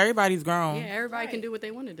want to do. Everybody's grown. Yeah, everybody can do what they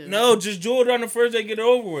want to do. No, just do it on the first day, get it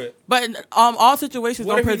over with. But all situations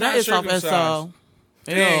What don't if you're present not itself as so. circumcised?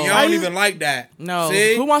 Ew. Damn, y'all don't even like that. No.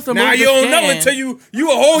 See? Who wants to now move you the don't know skin? until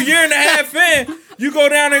you a whole year and a half in. You go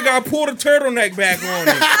down there and gotta pull the turtleneck back on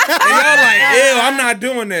it. And y'all like, ew, I'm not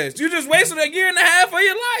doing this. You just wasted a year and a half of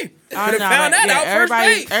your life. Could have found that out first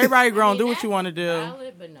date. Everybody grown. Do what you want to do.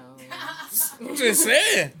 valid, but no. I'm just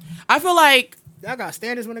saying. I feel like y'all got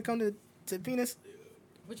standards when it comes to penis?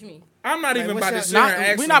 What you mean? I'm not Like, even what's about to that- sit here and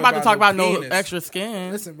ask we're you not about to talk about no penis. extra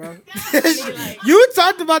skin. Listen, bro. You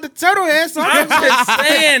talked about the turtle head, so I'm just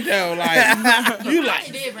saying though, like you I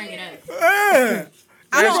like did bring it up.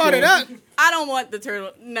 I brought it up. I don't want the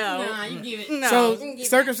turtle. No. Nah, you give it. No. So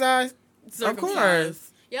circumcised. Of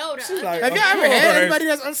course. Yo, like, Have y'all of ever had course. anybody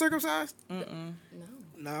that's uncircumcised?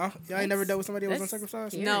 No, y'all ain't never dealt with somebody that was that's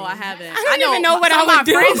uncircumcised. No, I haven't. I don't even know what some I of would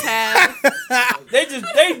do. my friends have. they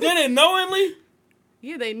did it knowingly.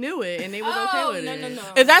 Yeah, they knew it and they was Oh, okay with no, it. no, no.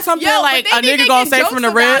 Is that something Yo, like but a they be nigga gonna making say from the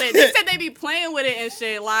jokes about it. rip? They said they be playing with it and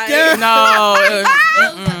shit. Like, Yeah. No.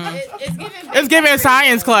 It's giving. It's giving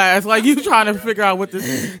science class. Like you trying to figure out what this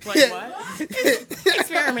is. Like what?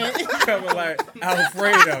 experiment. Coming like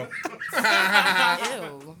Alfredo.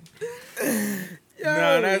 Ew.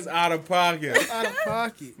 Nah, that's out of pocket. Out of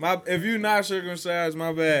pocket. If you not circumcised,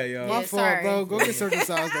 my bad, y'all. My Yeah, fault, sorry. bro. Go get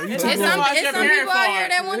circumcised, though. You It's too It's good. some, Watch it's your some parent people out here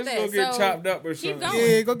that part. want Let's that. go get So chopped up or keep something.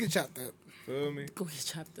 going. Yeah, go get chopped up. Feel me? Go get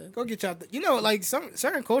chopped up. Go get chopped up. You know, like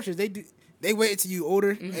certain cultures, they wait until you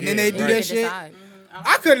older and then they do Right. that They shit. decide.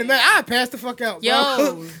 I couldn't imagine. I'd pass the fuck out, bro.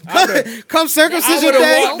 Yo. Come I circumcision would have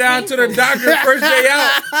day. walked down to the doctor first day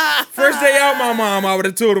out. First day out, my mom, I would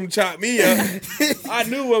have told him chop me up. I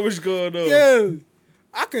knew what was going on. Dude,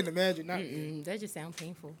 I couldn't imagine. Not, That just sounds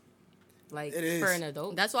painful. Like It is. for an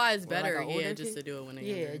adult. That's why it's Or like better, an older just kid? to do it when they're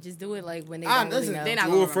Yeah, younger. just do it like when they Ah, don't really listen, know. They not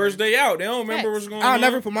Do gonna it first day out. They don't remember what's going I'll on.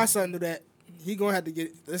 never put my son to that. He gonna have to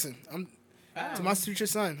get. Listen, I'm to my future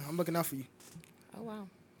son. I'm looking out for you. Oh wow.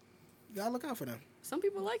 You gotta look out for them. Some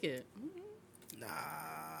people like it. Nah.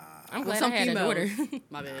 I'm glad Some I had a females. daughter.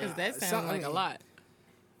 My bad. Because that Something- sounds like a lot.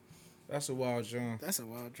 That's a wild jump. That's a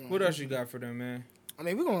wild drum. What else you got for them, man? I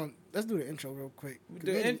mean, let's do the intro real quick. 'Cause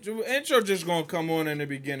The maybe- intro just gonna come on in the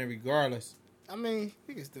beginning regardless. I mean,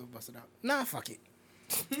 we can still bust it out. Nah, fuck it.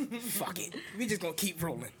 Fuck it. We just gonna keep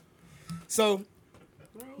rolling. So,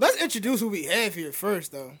 let's introduce who we have here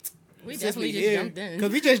first, though. We Since definitely we just here, jumped in.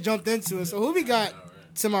 Cause we just jumped into it. So who we got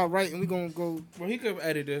to my right, and we gonna go. Well, he could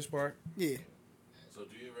edit this part. Yeah. So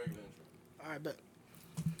do your regular intro. All right, bet.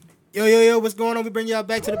 Yo, what's going on? We bring y'all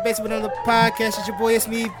back to the basement of the podcast. It's your boy, it's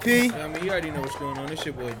me, P. Yeah, I mean, you already know what's going on. This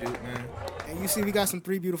shit boy Duke, man. And you see, we got some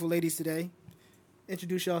 3 beautiful ladies today.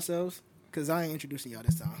 Introduce yourselves, cause I ain't introducing y'all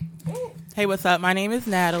this time. Hey, what's up? My name is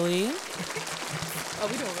Natalie. Oh,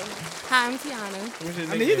 we doing really? Hi, I'm Tiana. What's your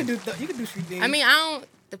I mean, you nickname? can do street names. I mean, I don't.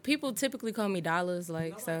 The people typically call me Dollars,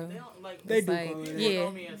 like so. they it's do. like, call it. yeah.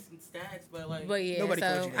 But yeah, Nobody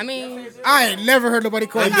calls so you that. I mean, I ain't never heard nobody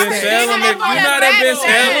call In you Ben that. Salem, you not in Ben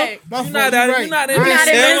Salem. My You fault, not you out. right. You not in I'm Ben not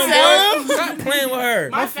in Ben Salem, boy. Stop playing with her.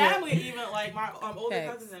 My family, even like my older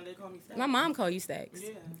Facts. cousins, and they call me Stacks. my mom call you Stacks. Yeah.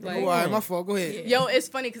 Like, Oh, all right, my fault. Go ahead. Yo, it's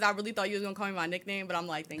funny because I really thought you was gonna call me my nickname, but I'm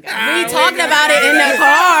like, thank God. we talked about it in the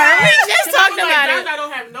car. We just talked about it. I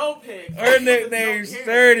don't have no pics. Her nickname's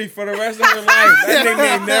 30 for the rest of her life. That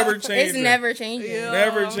nickname never changed. It's never changing.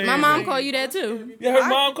 Never changed. My mom call you that too. Yeah, her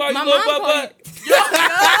mom called you My little mom butt call butt.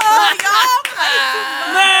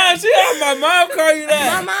 Nah, she had my mom call you My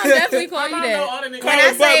that. mom definitely call you I know that. all the niggas. When Call I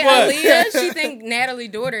her say butt butt. Aaliyah, she think Natalie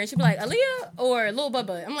daughter, and she be like Aaliyah or Lil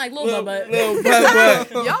Bubba. I'm like Lil Bubba. Little butt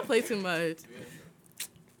butt. Y'all play too much.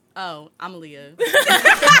 Oh, I'm Aaliyah.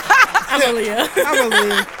 I'm Aaliyah. I'm a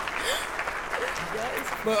little.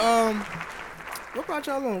 But what brought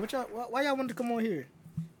y'all on? Why y'all wanted to come on here?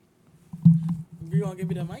 You gonna give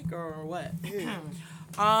me the mic or what? Yeah.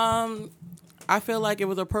 I feel like it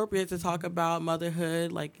was appropriate to talk about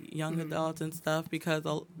motherhood, like young adults and stuff, because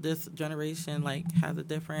this generation like has a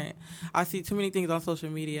different. I see too many things on social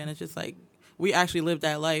media, and it's just like we actually live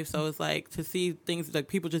that life. So it's like to see things like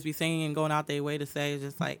people just be saying and going out their way to say, it's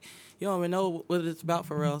just like you don't even know what it's about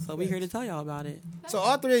for real. So we here to tell y'all about it. So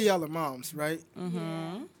all 3 of y'all are moms, right?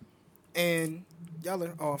 Mm-hmm. And y'all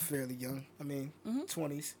are all fairly young. I mean,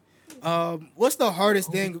 20s. What's the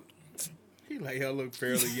hardest thing? He like, y'all look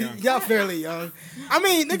fairly young. Y'all fairly young. I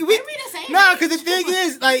mean, nigga, nah, because the thing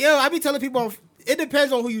is, like, yo, I be telling people, it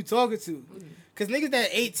depends on who you talking to. Because niggas that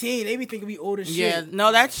 18, they be thinking we old as shit. Yeah,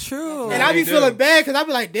 no, that's true. And I be They do. feeling bad because I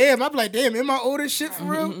be like, damn, am I old as shit for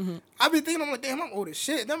real? I be thinking, I'm like, damn, I'm old as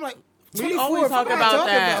shit. And I'm like, 24, We always talk fuck am I about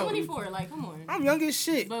talking that. 24, like come on. I'm young as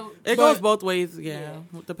shit. But It goes both ways. Yeah,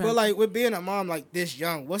 depends. But like with being a mom like this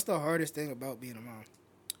young, what's the hardest thing about being a mom?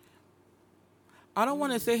 I don't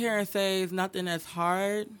want to sit here and say it's nothing that's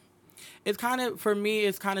hard. It's kind of, for me,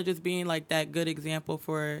 it's kind of just being like that good example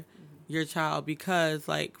for your child, because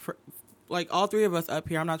like all 3 of us up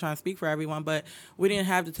here, I'm not trying to speak for everyone, but we didn't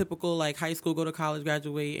have the typical like high school, go to college,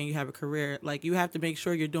 graduate, and you have a career. Like you have to make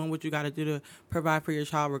sure you're doing what you got to do to provide for your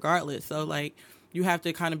child regardless. So like you have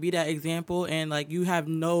to kind of be that example, and like you have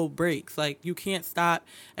no breaks. Like you can't stop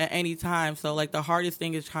at any time. So like the hardest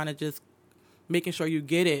thing is kind of just making sure you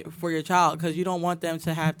get it for your child, because you don't want them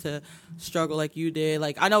to have to struggle like you did.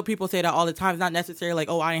 Like I know people say that all the time. It's not necessarily like,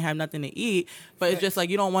 oh, I didn't have nothing to eat, but it's just like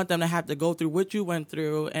you don't want them to have to go through what you went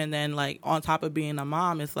through. And then like on top of being a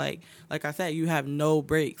mom, it's like I said, you have no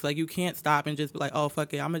breaks. Like you can't stop and just be like, oh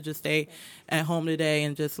fuck it, I'm gonna just stay at home today,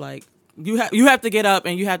 and just like you have to get up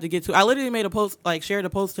and you have to get to. I literally made a post, like shared a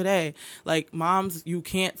post today. Like moms, you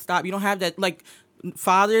can't stop. You don't have that. Like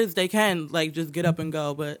fathers, they can like just get up and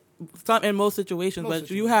go, but in most situations,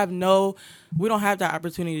 but you have we don't have that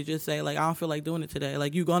opportunity to just say like, I don't feel like doing it today.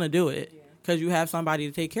 Like you're gonna do it because you have somebody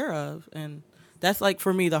to take care of, and that's like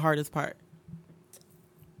for me the hardest part.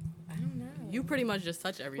 I don't know. You pretty much just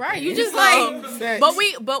touch everything. Right, you just like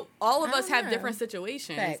But all of I us don't have know. different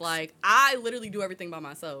situations. Facts. Like I literally do everything by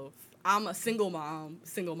myself. I'm a single mom.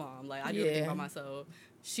 Like I do everything Yeah. by myself.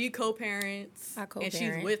 She co-parents, I and co-parent.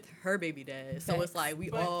 she's with her baby dad. So it's Facts. like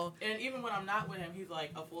we all. And even when I'm not with him, he's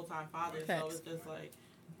like a full-time father. So Facts. it's just like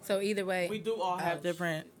So either way, We do all have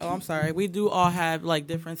different. Oh, I'm sorry. We do all have like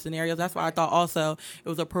different scenarios. That's why I thought also it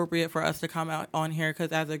was appropriate for us to come out on here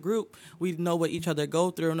because as a group, we know what each other go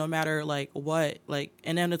through, no matter like what. Like,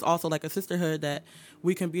 and then it's also like a sisterhood that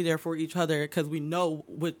we can be there for each other because we know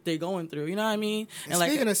what they're going through. You know what I mean? And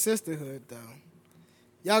speaking of sisterhood, though,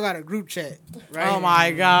 y'all got a group chat, right? Oh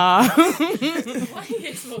my god.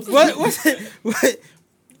 What?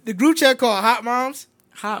 The group chat called Hot Moms.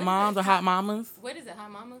 Hot moms or hot mamas, what is it?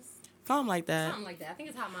 Hot mamas? something like that. Something like that. I think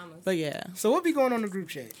it's hot mamas. But yeah, So what be going on in the group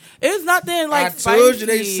chat? it's nothing like. I told you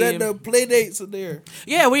they spicy. set up play dates in there.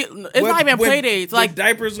 Yeah, it's not even play dates. Like,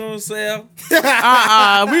 diapers on sale. we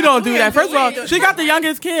don't do that. First of all, she got the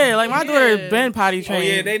youngest kid. Like my daughter Yeah. been potty Oh trained.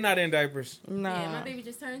 yeah, they not in diapers. nah. Yeah, my baby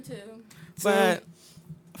just turned 2. But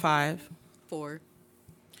 5. 4.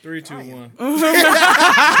 3, 2, 1.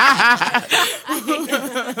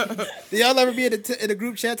 Do y'all ever be in the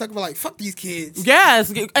group chat talking about like fuck these kids? Yes,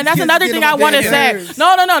 and that's Get- another get thing on I my want to damn say. nerves.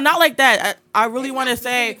 No, not like that. I really want to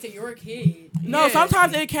say. to your kid. No, Yeah.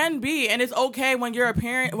 sometimes it can be, and it's okay when you're a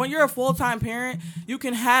parent. When you're a full-time parent, you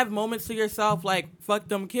can have moments to yourself, like fuck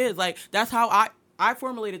them kids. Like that's how I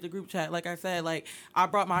formulated the group chat. Like I said, like I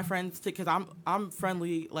brought my friends to because I'm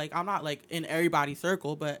friendly. Like I'm not like in everybody's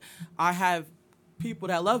circle, but I have people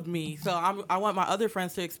that love me. So I want my other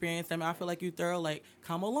friends to experience them. I feel like you throw like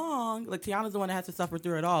come along. Like Tiana's the one that has to suffer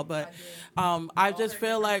through it all, but I just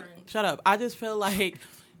feel like shut up. I just feel like.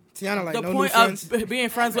 Tiana like The no point new friends. of being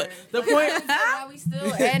friends with the point. Why we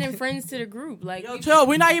still adding friends to the group? Like, Yo, chill.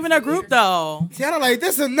 We're not even a group though. Tiana like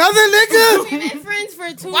this another nigga. We've been friends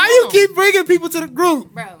for 2 Why you keep bringing people to the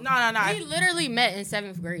group? Bro, No. we literally met in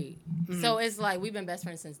 7th grade. So it's like we've been best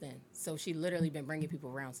friends since then. So she literally been bringing people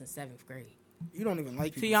around since 7th grade. You don't even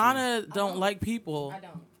like people. Tiana don't like people, I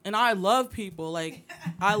don't. and I love people. Like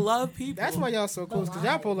I love people. That's why y'all so close because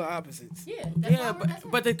y'all polar opposites. Yeah. That's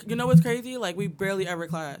Yeah, you know what's crazy? Like we barely ever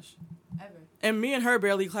clash. ever. And me and her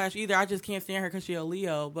barely clash either. I just can't stand her because she's a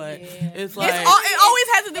Leo. But Yeah. it's like, It always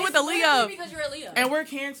has to do with the Leo. Because you're a Leo. and we're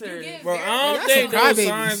Cancer. Bro, I don't Y'all think some those crybabies.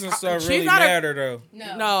 signs and stuff She's really not a- matter though.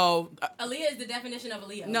 No, Aaliyah is the definition of a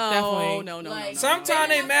Leo. Definitely. No. Like- Sometimes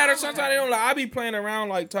they matter, sometimes they don't. Like I be playing around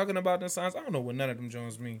like talking about the signs. I don't know what none of them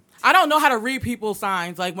Jones mean. I don't know how to read people's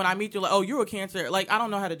signs. Like when I meet you, like, oh, you're a Cancer. Like I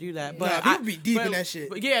don't know how to do that. But Nah, people I be deep in but- that shit.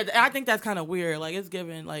 But yeah, I think that's kind of weird. Like it's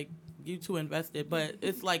given like you too invested, but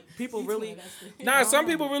it's like people really. Nah, some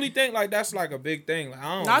people really think like that's like a big thing. Like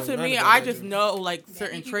I don't. Not know to none me. of I that just shit. know like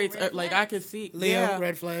certain people traits. red Like I could see. Leo, yeah,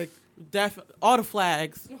 red flag. all the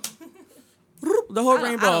flags, the whole I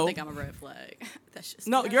rainbow. don't think I'm a red flag. That's just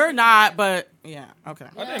No, you're not. But yeah, okay.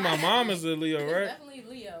 I think my mom is a Leo, right? Definitely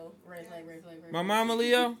Leo. Red flag. My mama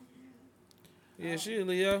Leo. Yeah, she a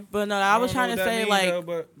Leo. But no, I was don't trying know to what that say means, like though,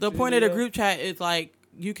 but the she point of the Leo. group chat is like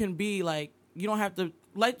you can be like you don't have to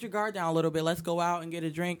let your guard down a little bit. Let's go out and get a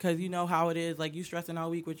drink because you know how it is. Like you stressing all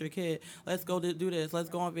week with your kid. Let's go do this. Let's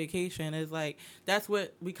go on vacation. It's like that's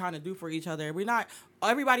what we kind of do for each other. We're not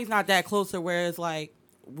everybody's not that close to where it's like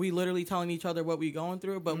we literally telling each other what we going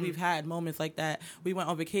through, but we've had moments like that. We went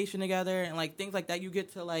on vacation together and like things like that. You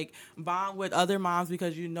get to like bond with other moms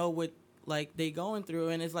because you know what like they going through,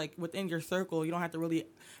 and it's like within your circle. You don't have to really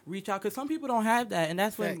reach out because some people don't have that, and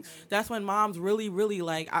that's when moms really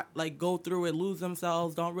like go through it, lose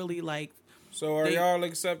themselves, don't really like So are They- y'all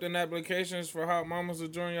accepting applications for hot mamas to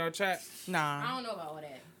join y'all chat? I nah. don't know about all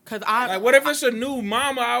that. Cause I Like, what if it's a new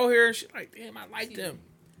mama out here and she like, damn, I like them,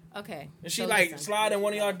 Okay. and she so like listen. slide in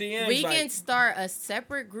one of y'all DMs. We like, can start a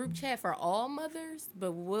separate group chat for all mothers,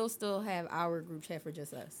 but we'll still have our group chat for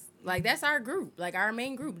just us. Like that's our group, like our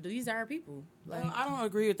main group. These are our people. Like I don't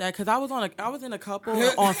agree with that because I was in a couple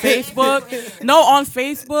on Facebook. No, on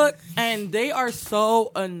Facebook, and they are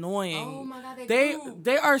so annoying. Oh my God,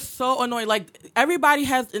 they are so annoying. Like everybody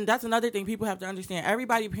has, and that's another thing people have to understand.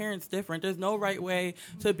 Everybody parents different. There's no right way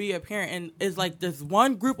to be a parent, and it's like this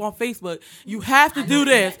one group on Facebook. You have to do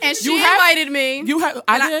this, And she you have, invited me. You have.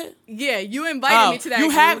 And I did. Yeah, you invited me to that. You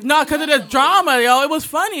group. have no because of the drama, yo. It was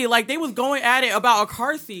funny. Like they was going at it about a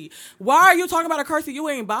car seat. Why are you talking about a car seat you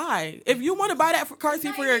ain't buy? If you want to buy that car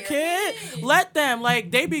seat for your kid, let them.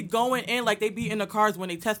 Like they be going in like they be in the cars when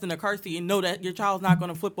they testing the car seat and know that your child's not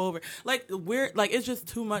gonna flip over. Like we're like it's just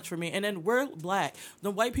too much for me. And then we're black.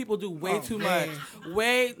 The white people do way too much.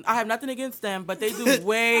 I have nothing against them, but they do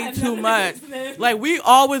way too much. Like we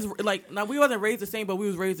always like now we wasn't raised the same, but we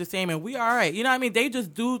was raised the same, and we all right. You know what I mean? They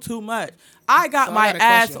just do too much. I got So I my got a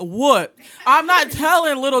ass question. whooped. I'm not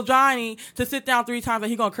telling little Johnny to sit down 3 times and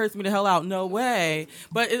he gonna curse me the hell out. No way.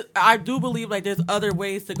 But I do believe like there's other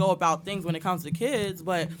ways to go about things when it comes to kids,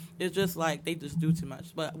 but it's just like they just do too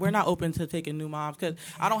much. But we're not open to taking new moms because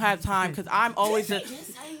I don't have time because I'm always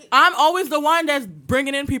the one that's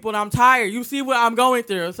bringing in people and I'm tired. You see what I'm going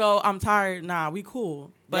through, so I'm tired. Nah, we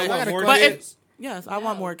cool. But You want more but kids? yes, I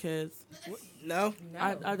want more kids. No,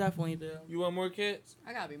 I definitely do. You want more kids?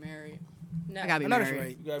 I gotta be married. No. I gotta be I know that's married.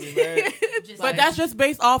 right. You gotta be married. But that's just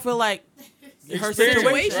based off of like her Experience,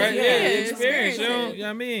 situation. right? Yeah, Yeah, experience. experience. You know what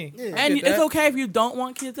I mean? Yeah. And Get that. it's okay if you don't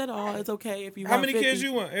want kids at all. It's okay if you How want many 50. kids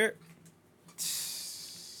you want, Eric?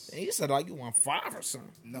 You said like you want 5 or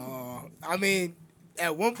something. No, I mean,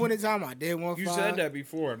 at one point in time, I did want You 5. said that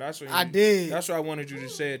before. That's what I did. That's why I wanted you to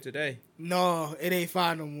say it today. No, it ain't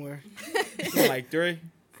 5 no more. You want like 3,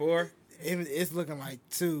 4, It's looking like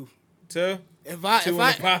 2. 2, If I 2 if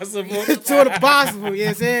I impossible. 2 of the possible, you know what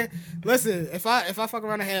I'm saying? Listen, if I fuck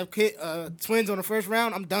around and have twins on the first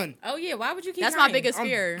round, I'm done. Oh yeah, why would you keep That's trying? my biggest I'm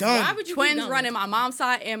fear. done. Why would you keep Twins going? running my mom's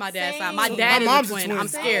side and my dad's side. My Same. dad My mom's is a a twin. twin. I'm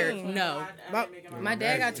scared. Same. No. My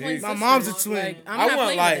dad got twins. My mom's a twin. Like, I'm I not want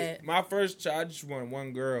playing like with that. my first child. I just want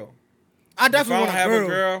one girl. I If I definitely don't want have a a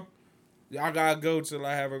girl. girl, I gotta go till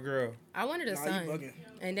I have a girl. I wanted a Nah, you son, bugging.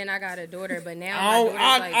 and then I got a daughter. But now I, my don't,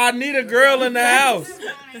 daughter's like, I need a girl in the house.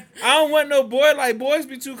 I don't want no boy. Like boys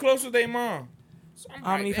be too close with their mom. So I'm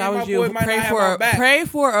I mean, like, if damn, I my was boy you, might not have my back. pray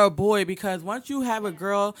for a boy because once you have a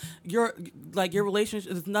girl, your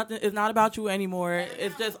relationship is nothing. It's not about you anymore.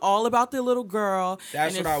 It's just all about the little girl.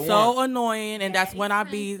 That's and what it's I so want. annoying, and that's when I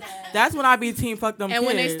be team fuck them. And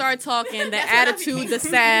when they kids. start talking, the attitude, the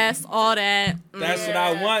sass, all that. That's what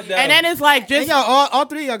I want. Though. and then it's like And just y'all, all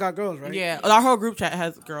 3 of y'all got girls, right? yeah, our whole group chat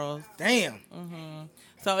has girls, Damn.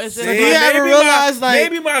 so it's just See, you ever realize, like-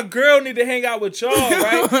 maybe my girl need to hang out with y'all,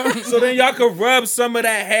 right? So then y'all could rub some of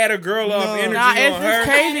that had a girl off No. energy nah, it's on just her.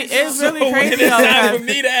 crazy. It's So really when crazy. it's though, time for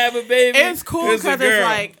because me to have a baby, it's cool a because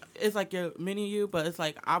girl. it's like your mini you, but it's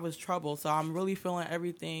like I was troubled, so I'm really feeling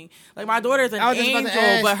everything. Like my daughter's an I was just about to angel,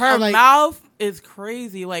 ask, but her I'm like- mouth is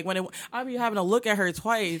crazy. Like I be having to look at her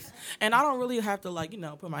twice, and I don't really have to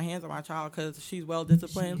put my hands on my child because she's well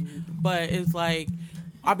disciplined. But it's like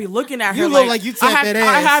I be looking at her. You look like you tapped that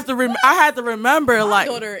I ass. have to remember My like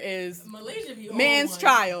daughter is Malaysia be on man's one.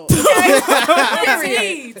 child.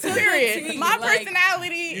 Period. Period. My Like,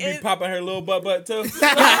 personality You be is. popping her little butt too.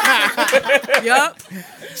 Yup.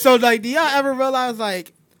 So, like, do y'all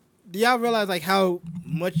realize how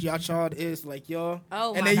much y'all child is like y'all?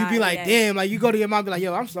 Oh, and my then you be God, like, yes. damn, like you go to your mom and be like,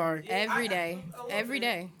 yo, I'm sorry. Every day. Every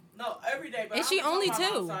day. no every day. But And she only I'm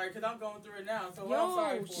two. sorry because I'm going through it now. So Yo, I'm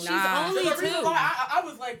sorry for she's it. Nah. only The reason two. why I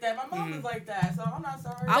was like that. My mom was like that, so I'm not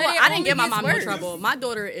sorry. I, But it I didn't only get my gets mom in worse. trouble. My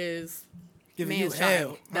daughter is Giving you man's hell.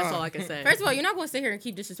 child. That's all I can say. First of all, you're not going to sit here and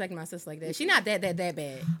keep disrespecting my sister like that. She's not that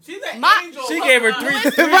bad. She's an My- angel. She gave her three.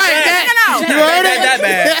 Right, three that- shots. you heard it? That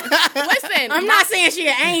bad. Listen, I'm not saying she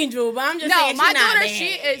an angel, but I'm just no, saying my she not daughter, bad. she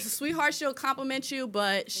is a sweetheart. She'll compliment you,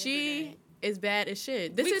 but she is bad as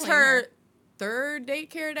shit. This We is claim her her. third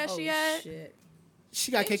daycare that she had. Shit. She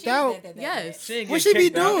got kicked out. Yes. She ain't What get she be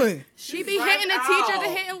kicked out. doing? She be hitting the teachers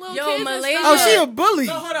and hitting little Yo, kids. and Malaysia- stuff. Oh, she a bully.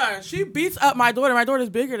 No, hold on. She beats up my daughter. My daughter's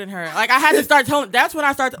bigger than her. Like I had to start telling. That's when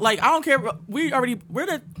I start. Like I don't care. We're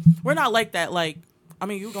not like that. Like I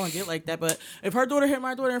mean, you gonna get like that. But if her daughter hit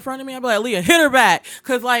my daughter in front of me, I'd be like, Leah, hit her back.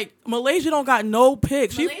 Cause like Malaysia don't got no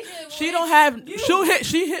picks. She don't have.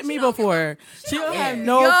 She hit me before. She don't have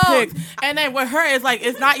no Yo. picks. And then with her, it's like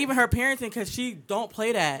it's not even her parenting because she don't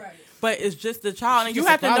play that. But it's just the child, and you just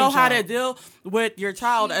have a to know problem how to child. deal with your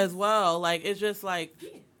child as well. Like it's just like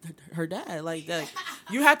her dad. Like that,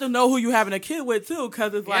 you have to know who you having a kid with too,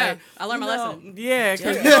 because it's Yeah, like I learned my you know, lesson. Yeah,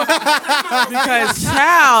 because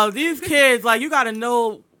child, these kids like you got to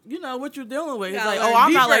know. You know what you're dealing with. It's gotta like, learn oh,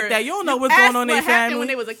 I'm not deeper. like that. You don't know what's Ask going on in what their happened family. when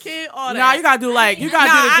they was a kid. All that. Nah, you gotta do like you gotta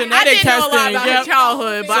Nah, do the I genetic didn't know a testing. lot about Yep. her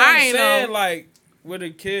childhood, but So I I'm ain't saying, know. like, with a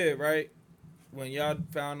kid, right? When y'all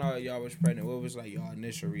found out y'all was pregnant, what was like y'all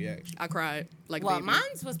initial reaction? I cried like Well, baby.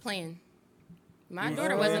 mine's was playing. My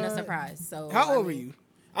daughter wasn't a surprise. So How I old were mean, you?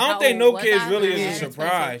 I don't How think old no was kids I? really Yeah, is a it's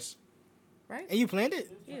surprise. Right? And you planned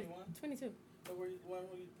it? Yeah, 22. So when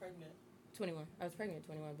were you pregnant? 21. I was pregnant at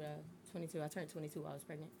 21, but 22. I turned 22 while I was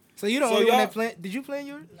pregnant. So you the So only one y'all- that planned? Did you plan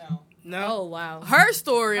yours? No. No. Oh, wow. Her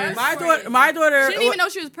story is My daughter. she didn't even know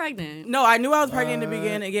she was pregnant. No, I knew I was pregnant in the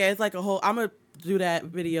beginning. Yeah, it's like a whole. I'm gonna do that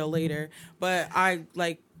video later, but I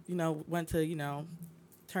went to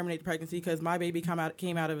terminate the pregnancy because my baby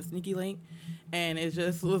came out of a sneaky link, and it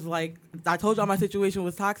just was like I told y'all my situation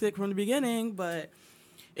was toxic from the beginning. But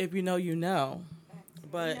if you know, you know.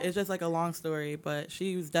 But it's just like a long story. But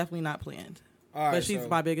she was definitely not planned. All right, But she's so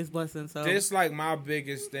my biggest blessing. So this like my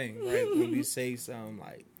biggest thing, right? When we say something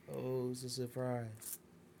like Oh, it's a surprise.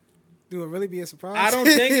 Do it really be a surprise? I don't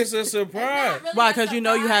think it's a surprise. Why, 'cause you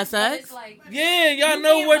know you had sex? Yeah, y'all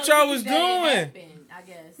know what y'all was doing. I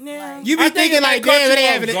guess. Yeah. You be I think thinking it like, might damn, cut they you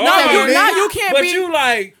having it. off No, guard. you not. You can't But be. you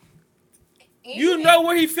like, you know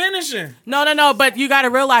where he finishing. No. But you got to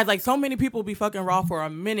realize, like, so many people be fucking raw for a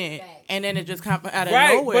minute, and then it just come out of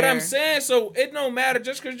Right, nowhere. but I'm saying, so it don't matter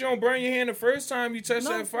just because you don't burn your hand the first time you touch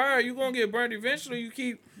that fire, you gonna get burned eventually. You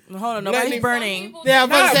keep Hold on, Letting nobody's it- burning. Yeah, I'm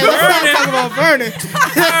about to say, let's not talk about burning.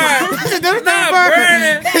 not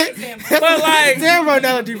burning, but like, Terrible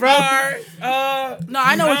analogy, bro. alright, No,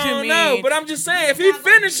 I know what I you don't mean. know, but I'm just saying, if he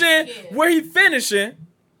finishing where he finishing,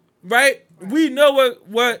 right? We know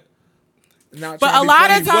what. Not But trying to a be lot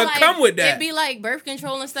funny, of times, what come with that. It'd be like birth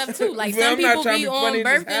control and stuff too. Like Well, some I'm not people trying be to be funny, on it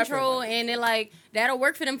birth just happened. control and it like that'll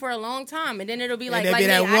work for them for a long time, and then it'll be like they like be me,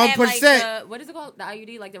 that I have like 1%. what is it called, the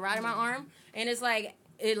IUD, like the rod in my arm, and it's like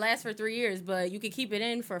it lasts for 3 years, but you can keep it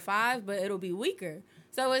in for 5, but it'll be weaker.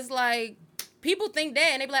 So it's like people think that,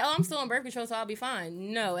 and they be like, "Oh, I'm still on birth control, so I'll be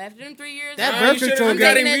fine." No, after them 3 years, That Nah, birth you should've control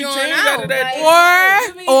got him taking that retained joint out of that.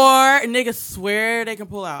 out. Like, or niggas swear they can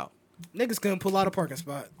pull out. Niggas couldn't pull out a parking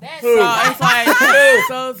spot. that's Who?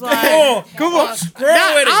 So it's like, Come on, Come on. screw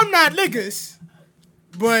Now, with it. I'm not niggas,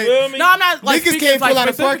 but Feel me? no, I'm not like Niggas speaking can't pull like out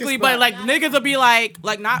a parking specifically, spot. but like niggas will be like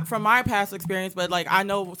not from my past experience, but like I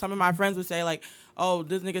know some of my friends would say like, "Oh,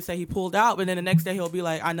 this nigga say he pulled out," but then the next day he'll be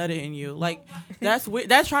like, "I nutted in you." Like that's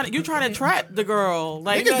that's trying to trap the girl.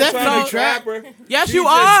 Like Niggas definitely so- trap her. Yes, You you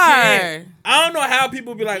just are. can't. I don't know how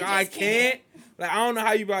people be like, I can't. Like, I don't know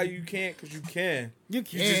how you be like, you can't, because you can. you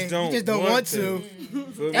can't. You just don't want want to. Feel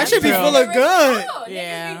me? That should be true. full of good. Niggas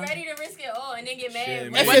Yeah. be ready to risk it all and then get mad. Shit,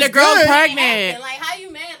 when man. When the it's girl's good. pregnant. Like, how you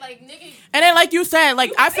mad? Like, nigga. And then, like you said,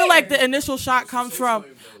 like I feel like fair. the initial shock comes from.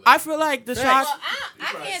 I feel like the shock. Well,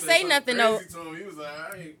 I can't say nothing though. He was like,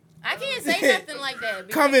 I ain't. I can't say nothing like that.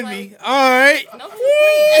 because, Come at like, me. All right. No, please.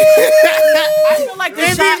 I feel like the They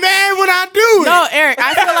be shock. mad when I do it. No, Eric.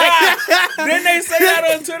 I feel like Didn't they say that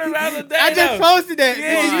on Twitter the other day? I just though? posted that.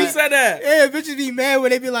 Yeah, you said that. Yeah, bitches be mad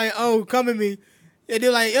when they be like, "Oh, come at me," and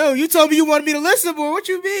they're like, "Yo, you told me you wanted me to listen, boy. What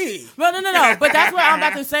you mean?" no. But that's what I'm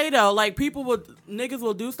about to say though. Like niggas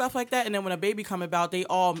will do stuff like that, and then when a baby come about, they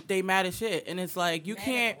mad as shit, and it's like you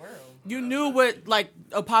can't. You knew what like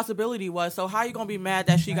a possibility was, so how you gonna be mad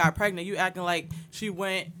that she got pregnant? You acting like she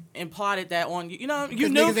went and plotted that on you. You know, you 'Cause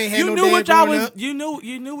knew niggas ain't had you no knew dad what y'all growing was up. you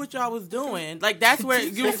knew what y'all was doing. Like that's where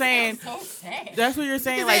you were saying. So sad. That's what you're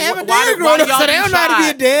saying. They Like have a why dad do growing up, y'all so they be don't know how to be a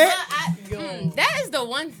shocked? dad. That is the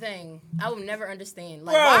one thing I will never understand.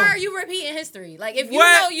 Like, Bro. why are you repeating history? Like, if you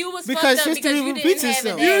What? know you was Because fucked up history because you repeats didn't have a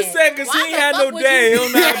itself. dad. You said because why he the had fuck no would day. you He'll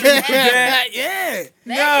not be a dad. Yeah, That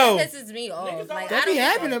No. shit pisses me off. Like, that I be don't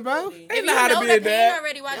happening, bro. If They you know how to know be the a pain dad.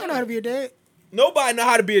 already, why I don't know how to be a dad. Nobody know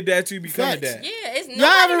how to be a dad till you become a Facts. dad. Yeah, it's Y'all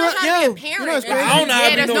nobody ever- knows how to yo, be a you parent. know what's It's crazy? I don't know how to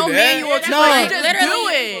be there's no no dad. manual No. like, Just just literally,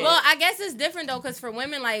 do it. Well, I guess it's different though, because for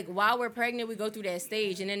women, like while we're pregnant, we go through that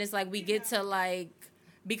stage, and then it's like we get to like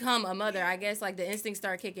become a mother. I guess like the instincts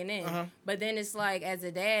start kicking in, but then it's like as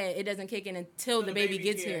a dad, it doesn't kick in until the baby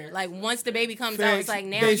gets here. Like once the baby comes out, Facts. it's like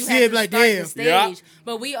now They you see have it to like, start damn. the stage, Yeah.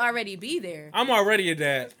 but we already be there. I'm already a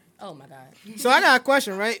dad. Oh my god. So I got a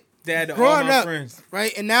question, right? Dad to all Growing my up, friends.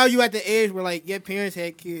 right? And now you at the age where like your parents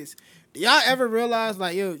had kids. Do y'all ever realize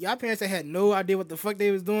like, yo, y'all parents that had no idea what the fuck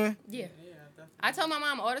they was doing? Yeah. I tell my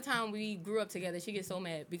mom all the time we grew up together. She gets so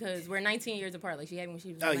mad because we're 19 years apart. Like she had me when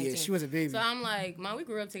she was Oh 19. yeah, she was a baby. So I'm like, Mom, we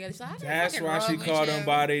grew up together. She's like, I didn't That's fucking why she rob with called you. them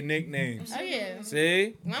by their nicknames. Oh yeah.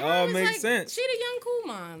 See? My mom All was makes like, sense. She the young cool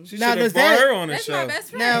mom. She Now, should have does brought that- her on the That's show. my best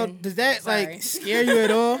friend. Now, does that Sorry. like scare you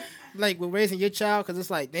at all? Like with raising your child, because it's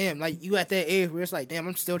like, damn, like you at that age where it's like, damn,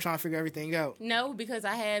 I'm still trying to figure everything out. No, because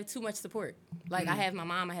I have too much support. Like I have my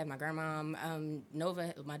mom, I have my grandma.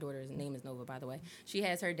 Nova, my daughter's name is Nova, by the way. She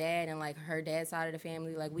has her dad and like her dad's side of the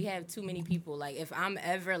family. Like we have too many people. Like if I'm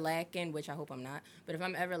ever lacking, which I hope I'm not, but if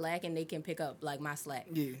I'm ever lacking, they can pick up like my slack.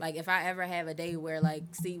 Yeah. Like if I ever have a day where like,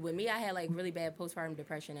 see, with me, I had like really bad postpartum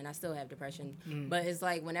depression, and I still have depression. But it's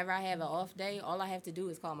like whenever I have an off day, all I have to do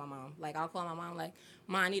is call my mom. Like I'll call my mom, like,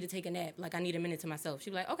 Mom, I need to take a nap. Like I need a minute to myself.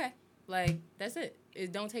 She'll be like, okay. Like that's it.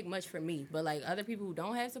 It don't take much for me. But like other people who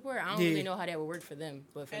don't have support, I don't Yeah. really know how that would work for them.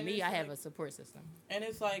 But for And me, it's I have like- a support system. And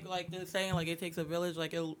it's like the saying, like, it takes a village.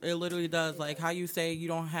 Like, it literally does. Like, how you say you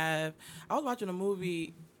don't have... I was watching a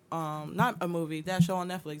movie, not a movie, that show on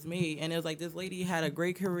Netflix, Me. And it was like this lady had a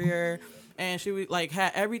great career, and she, like,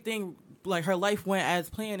 had everything like her life went as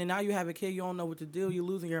planned, and now you have a kid, you don't know what to do, you're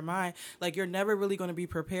losing your mind. Like, you're never really going to be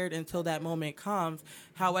prepared until that moment comes.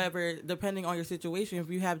 However, depending on your situation, if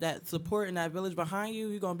you have that support and that village behind you,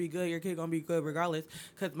 you're going to be good. Your kid going to be good regardless.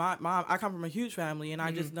 Because my mom, I come from a huge family, and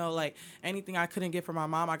I just know, like, anything I couldn't get from my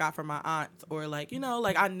mom, I got from my aunts. Or, like, you know,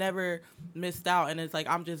 like, I never missed out. And it's like,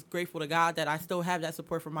 I'm just grateful to God that I still have that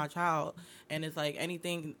support for my child. And it's like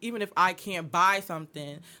anything, even if I can't buy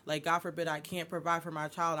something, like, God forbid I can't provide for my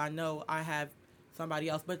child, I know I have somebody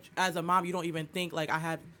else. But as a mom, you don't even think, like, I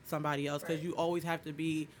have somebody else, because you always have to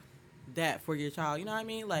be that for your child. You know what I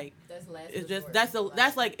mean? Like, That's last it's just resort.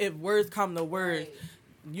 that's like if words come to words,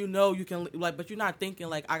 Right. you know you can, like, but you're not thinking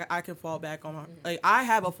like I can fall back on my, like, I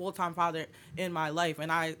have a full-time father in my life,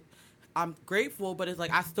 and I'm grateful, but it's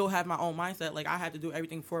like I still have my own mindset. Like, I have to do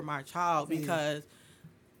everything for my child because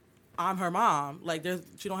I'm her mom. Like,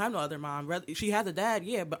 she don't have no other mom. She has a dad,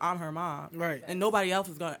 yeah, but I'm her mom. Right. And nobody else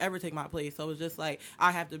is going to ever take my place. So it's just like,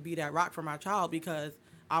 I have to be that rock for my child because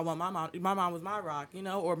I want my mom. My mom was my rock, you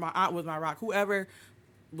know, or my aunt was my rock. Whoever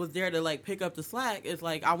was there to, like, pick up the slack, is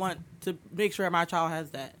like, I want to make sure my child has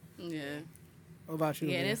that. Yeah. What about you?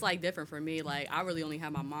 Yeah, and man? it's like different for me. Like, I really only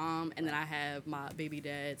have my mom, and then I have my baby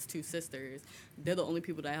dad's 2 sisters. They're the only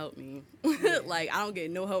people that help me. Like, I don't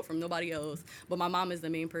get no help from nobody else. But my mom is the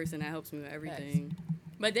main person that helps me with everything.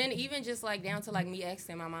 But then even just like down to like me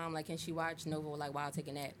asking my mom, like, can she watch Nova like while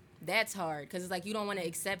taking a nap? That's hard because it's like you don't want to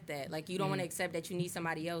accept that. Like, you don't want to accept that you need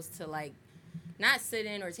somebody else to, like, not sit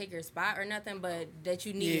in or take your spot or nothing, but that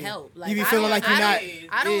you need help. Like, You be feeling like you're not.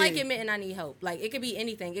 I don't like admitting I need help. Like, it could be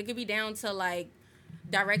anything. It could be down to, like,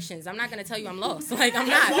 directions. I'm not gonna tell you I'm lost. Like, I'm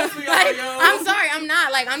not. Like, I'm sorry, I'm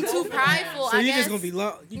not. Like, I'm too prideful. So I you guess. just gonna be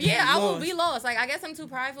lost? Yeah, I will be lost. Like, I guess I'm too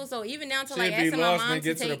prideful. So even down to, like, She'd be asking my lost mom and to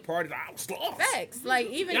get to the take party. I was lost. facts. Like,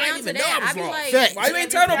 even Y'all down ain't to even know I that, was I be lost. like, Facts. Why you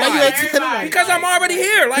ain't tell nobody? Why you ain't tell nobody? Because I'm already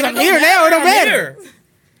here. Like, I'm here now, it don't I'm matter. here.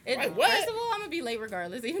 It, what? first of all, I'm gonna be late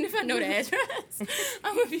regardless, even if I know the address.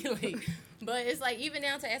 I'm gonna be late. But it's like, even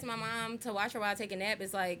down to asking my mom to watch her while I take a nap,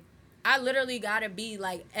 it's like, I literally gotta be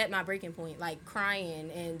like at my breaking point, like crying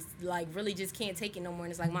and like really just can't take it no more.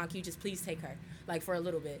 And it's like, Mom, can you just please take her, like, for a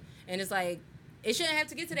little bit? And it's like, it shouldn't have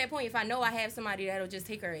to get to that point if I know I have somebody that'll just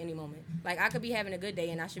take her at any moment. Like, I could be having a good day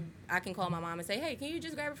and I can call my mom and say, hey, can you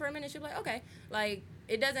just grab her for a minute? She'll be like, okay. Like,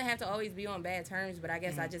 it doesn't have to always be on bad terms, but I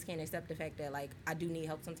guess I just can't accept the fact that, like, I do need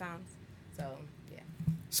help sometimes. So, yeah.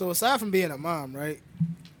 So aside from being a mom, right?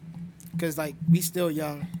 Because, like, we still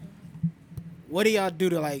young. What do y'all do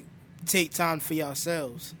to, like, take time for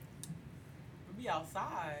yourselves? Be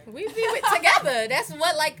outside. We be together. That's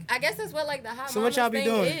what, like, I guess that's what, like, the hot So what y'all be thing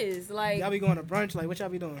doing? is. Like, Y'all be going to brunch? Like, what y'all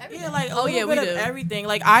be doing? Yeah, like, Oh, yeah, we we do do. everything.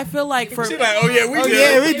 Like, I feel like for She like, oh yeah, we Oh, do.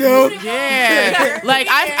 yeah, we do. yeah, like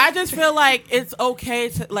I just feel like it's okay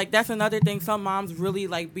to, like, that's another thing. Some moms really,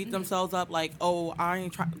 like, beat themselves up. Like, oh, I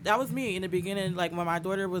ain't trying. That was me in the beginning. Like, when my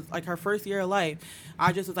daughter was like her first year of life,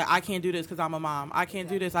 I just was like, I can't do this because I'm a mom. I can't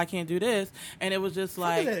do this. I can't do this. And it was just Is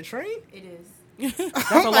like, that a train? it is.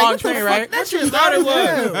 that's I'm a like, long what the train, fuck? right? That shit Thought it loud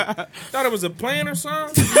as was. Thought it was a plane or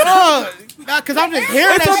something. hell. No, because I'm just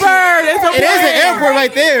hearing It's a that bird. It's a shit. It is an bird. airport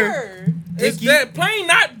right there. It's Dicky. that plane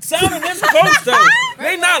not sounding this close though.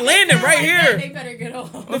 They not landing right They here. better get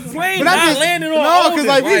off. The plane But not I'm just landing on. no, because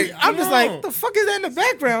like, Oldham. I'm just come like, on. the fuck is that in the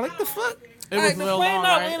background? Like the fuck? It was Like, the real plane long,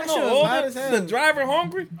 not right? landing That on shit was loud Oldham. as hell. The driver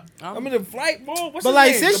hungry. I mean, the flight boy. What's But his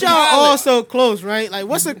like, name? since The y'all pilot. all so close, right? Like,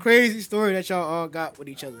 what's a crazy story that y'all all got with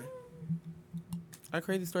each other? A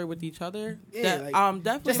crazy story with each other. Yeah, That, like,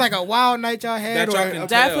 definitely. Just like a wild night y'all had, That y'all or can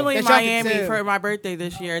Definitely That y'all can Miami tell. for my birthday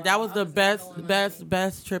this year. That was the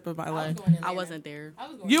best trip of my life. I wasn't there.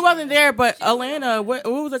 You wasn't there, but Alana, what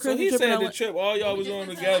was the So crazy he trip? said in the Atlanta? trip all y'all was on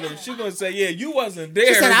together. She gonna say, yeah, you wasn't there.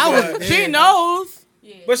 She said I but- wasn't She there. knows.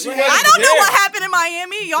 But she wasn't I don't know there. what happened in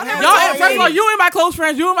Miami. Y'all never Y'all, told first of all, me. you and my close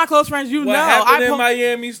friends. You and my close friends. You What know. happened in po-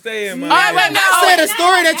 Miami, stay in Miami. All right, but I said a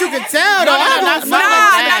story that you can tell though. No, I no, don't no,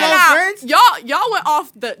 know. no, Friends. Y'all went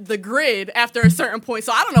off the grid after a certain point,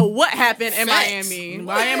 so I don't know what happened in Facts. Miami.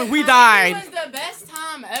 Miami, we It died. was the best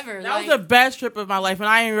time ever. That was the best trip of my life, and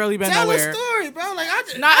I ain't really been Tell nowhere. a story, bro. Like I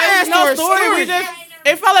just, Nah, I it asked was no her a story. We just,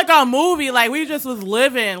 it felt like a movie. Like, we just was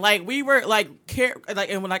living. Like, we were like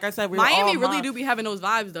and like I said, we were Miami all really moms. do be having those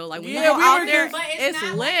vibes though. Like when Yeah, you go we out were there, just- But it's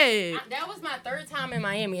not lit. Like, that was my third time in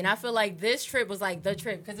Miami, and I feel like this trip was like the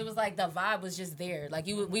trip because it was like the vibe was just there. Like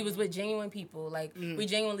we was with genuine people. Like we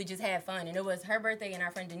genuinely just had fun, and it was her birthday and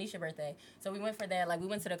our friend Denisha's birthday. So we went for that. Like we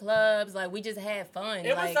went to the clubs. Like we just had fun.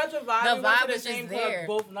 It like, was such a vibe. The We went vibe to the was same just club there.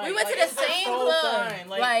 both nights. We went Like, to it the was same so club. fun.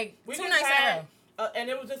 Like we 2 just nights in a had- row. and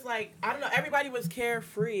it was just like, I don't know, everybody was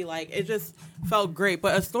carefree. Like, it just felt great.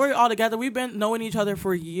 But a story altogether, we've been knowing each other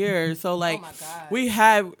for years. So, like, Oh my God. we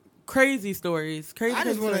had crazy stories. I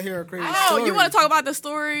just want to hear a crazy Oh, story. you want to talk about the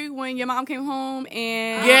story when your mom came home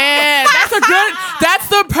and Yeah, that's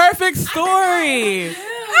the perfect story.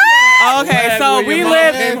 Okay, so When we your mom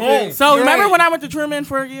lived. came home. So remember Right. when I went to Truman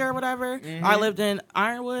for a year or whatever? I lived in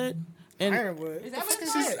Ironwood. In Ironwood. Is that what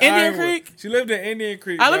it's called? Indian Ironwood. Creek. She lived in Indian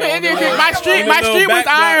Creek. I lived in bro. Indian The Creek. My little- street in the was little back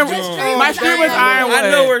block Ironwood. joint. My street was Ironwood.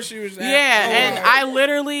 I know where she was at. Yeah, and I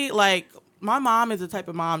literally like my mom is the type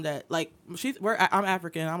of mom that like I'm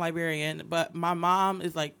African, I'm Liberian, but my mom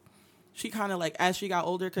is like she kind of like as she got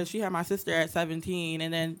older because she had my sister at 17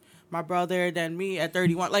 and then my brother, then me at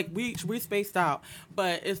 31. Like we spaced out,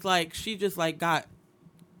 but it's like she just like got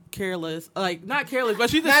careless, like not careless, but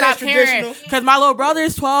she just Not stopped as caring traditional. because my little brother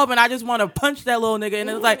is 12 and I just want to punch that little nigga and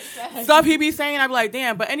it's like stuff he be saying, I'd be like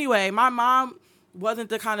damn. But anyway, my mom wasn't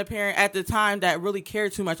the kind of parent at the time that really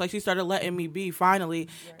cared too much. Like she started letting me be finally,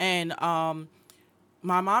 and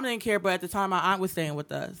my mom didn't care, but at the time my aunt was staying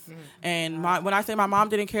with us. And when I say my mom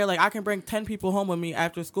didn't care, like I can bring 10 people home with me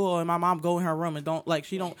after school and my mom go in her room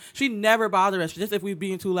and she never bothered us. Just if we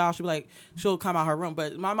being too loud, she'll come out her room.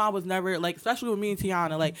 But my mom was never like, especially with me and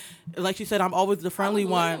Tiana, like she said, I'm always the friendly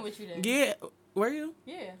one. living with you then. Yeah. Were you?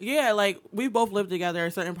 Yeah. Yeah, like we both lived together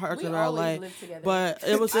in certain parts We of our always life. lived together. But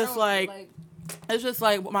it was I just don't, like it's just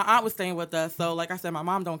like my aunt was staying with us. So like I said, my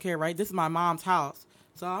mom don't care, right? This is my mom's house.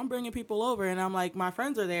 So I'm bringing people over and I'm like, my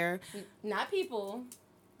friends are there. Not people.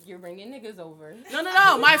 You're bringing niggas over.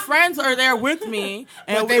 No. My friends are there with me.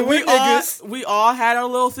 And But they with all, niggas. we all had a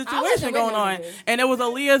little I wasn't situation with going no on. niggas. And it was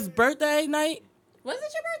Aaliyah's birthday night. Was it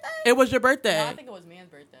your birthday? It was your birthday. No, I think it was man's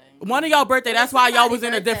birthday. One of y'all birthday. That's why y'all was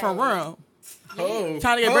in a somebody's different birthday. room. Oh.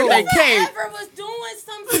 Trying to get birthday cake. Whoever was doing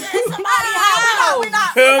something at somebody's house. We're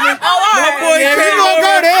not. Feel me? My boy Yeah, we came gonna over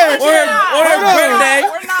go there. on her birthday.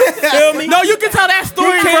 Feel me? No, you can tell that story,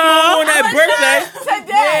 You came bro. over on that birthday.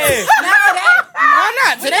 Today. Why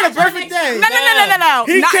not? Today the perfect day. No.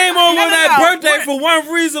 He came over on that no. birthday for one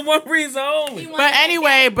reason only. But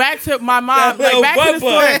anyway, back to my mom. That little Back to the butt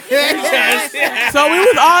story. butt. So we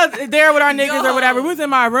was all there with our niggas or whatever. We was in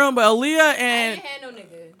my room, but Aaliyah I and ain't had no nigga.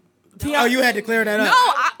 Oh, you had to clear that up. No,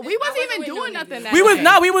 we wasn't wasn't even with no doing niggas. nothing that we was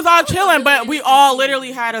day. we was all chilling, but we all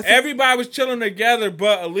literally had a Everybody was chilling together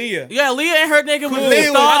but Aaliyah. yeah. Aaliyah and her nigga was Aaliyah pissed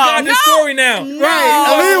was- I got off. this story now. Right.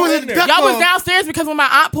 Aaliyah was in duck Y'all was off. downstairs because when my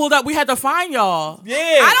aunt pulled up, we had to find y'all. Yeah.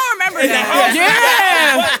 I don't remember And the that. house,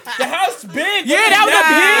 Yeah, the house big. yeah, that was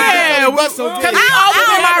The a bus so Cause big. we always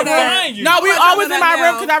in my behind room. you. No, we I always remember in my that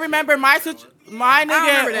room now. because I remember my remember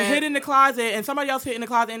nigga that. hid in the closet and somebody else hid in the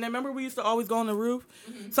closet. And then remember we used to always go on the roof?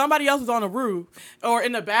 Somebody else was on the roof or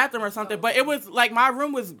in the bathroom or something. But it was like my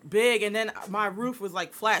room was big and then my roof was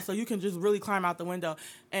like flat. So you can just really climb out the window.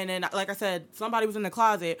 And then, like I said, somebody was in the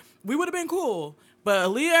closet. We would have been cool. But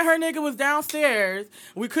Aaliyah and her nigga was downstairs.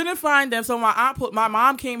 We couldn't find them. So my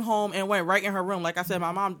mom came home and went right in her room. Like I said,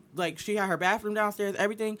 my mom, like, she had her bathroom downstairs,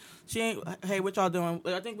 everything. She ain't, hey, what y'all doing?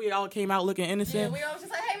 I think we all came out looking Yeah, innocent. we always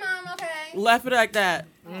just like, hey, mom, okay. Left it like that.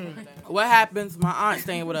 What happens? My aunt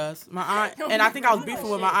staying with us. My aunt, and I think I was beefing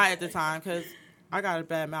with my aunt at the time because I got a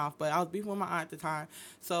bad mouth, but I was beefing with my aunt at the time.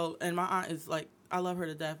 So, and my aunt is like, I love her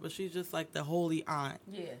to death, but she's just like the holy aunt.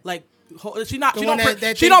 Yeah. Like, she not. The She one don't.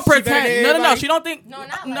 that She thinks don't she better than pretend. No. everybody? She don't think. No,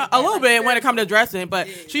 not no, like a that, little like bit when it spiritual. comes to dressing, but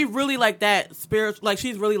she really like that spiritual. Like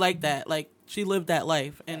she's really like that. Like she lived that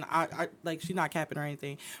life, and I like she's not capping or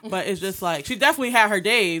anything. But it's just like she definitely had her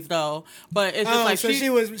days though. But it's just Oh, like so she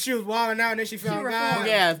was wilding out and then she found God.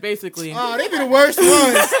 Yeah, basically. Oh, they be the worst ones.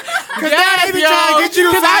 Cause Yes, they be yo. trying to get you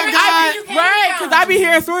to Cause find God. right? Because I be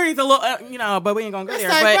hearing stories a little, but we ain't gonna go It's there.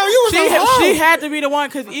 like, but bro, you was a hoe. she had to be the one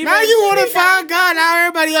because even Now you want to find God. Now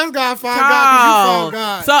everybody else got to find God Child. because you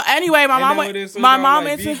found God. So anyway, my mom went. My mom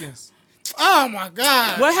like into vegans. Oh my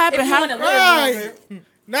God. what happened? If you wanna How, live Right.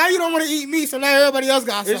 Now you don't want to eat meat, so now everybody else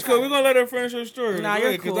got It's something. cool. We're gonna let her finish her story. Nah,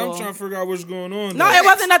 you're Because cool. I'm trying to figure out what's going on. no, though. it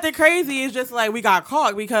wasn't nothing crazy. It's just like we got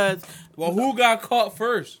caught because Well, who got caught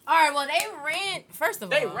first? All right, well, they ran, first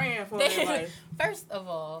of all. they ran for their life. First of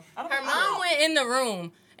all, I don't her know. mom went in the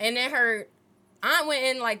room, and then her aunt went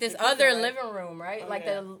in, like, this other right? living room, right? Oh, like,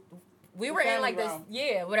 yeah. we were in, family like, this, room.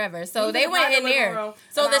 yeah, whatever. We So was they in went the in living there. room,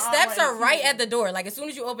 So and the our aunt steps went are in right too. at the door. Like, as soon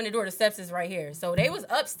as you open the door, the steps is right here. So they was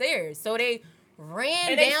upstairs. So they ran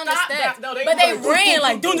And they down the stopped steps. that- no, they but they went ran,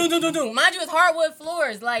 like, doom, doom, doom, doom, doom. Mind you, it's hardwood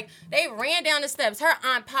floors. Like, they ran down the steps. Her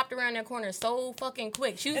aunt popped around that corner so fucking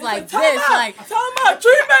quick. She was like Time this, out. like, Time out,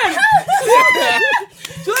 3 men.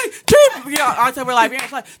 She's like, three. Yeah, I tell her like,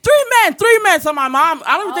 she's like 3 men. So my mom,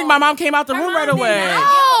 I don't even think my mom came out the room right mom did away. not.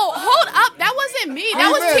 Oh, hold up. That wasn't me. That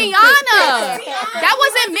was Amen. Tiana. That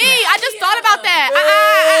wasn't me. I just thought about that.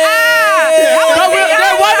 But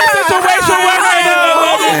there was a situation where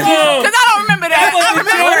Because I don't remember that. I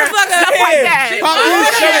remember what the fuck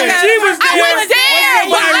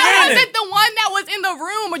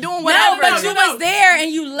you was there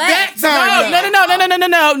and you left.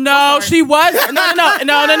 No. She was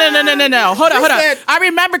no. Hold on. said- I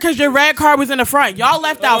remember because your red car was in the front. Y'all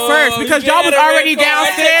left out first because y'all was already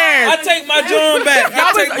downstairs. I take my John back.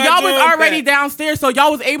 Y'all was already downstairs, so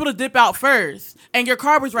y'all was able to dip out first. And your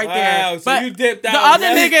car was right there. So But you dipped out. the other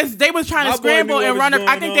right? niggas, they was trying to My boy scramble knew what and was run. I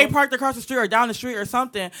going think they on. parked across the street or down the street or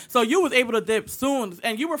something. So you was able to dip soon,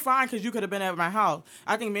 and you were fine because you could have been at my house.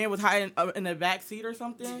 I think man was hiding in the back seat or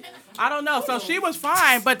something. I don't know. So she was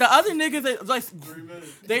fine, but the other niggas, like,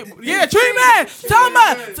 Tree Man,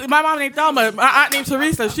 Thelma. My mom named Thelma. My aunt named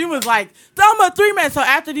Teresa. She was like, Thelma, 3 men. So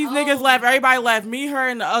after these niggas left, everybody left. Me, her,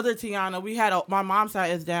 and the other Tiana. We had my mom's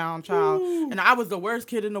side is down, child, and I was the worst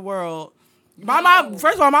kid in the world. My mom,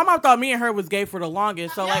 first of all, my mom thought me and her was gay for the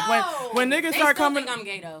longest. So like when niggas start coming, I'm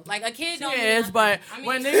gay though. Like a kid don't. yes, know but nothing.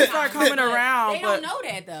 when niggas start coming but around, they but don't know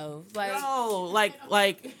that though. Like no,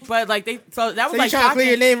 but they. So that was So like you trying to clear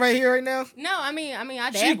your shocking. name right here, right now? no, I mean,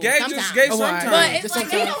 I She dabble gay, sometimes. just gay Oh, sometimes. alright. But it's Just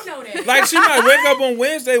like they sometimes. don't know that. Like she might wake up on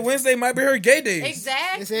Wednesday. Wednesday might be her gay days.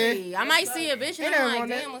 Exactly. I might see a bitch and Ain't I'm nothing like, wrong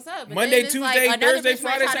with damn, what's up? But Monday, then it's Tuesday, like another Thursday, bitch might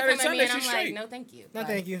Friday, try to Saturday, come at me Sunday, and I'm she's like, straight. no, thank you. No, Like,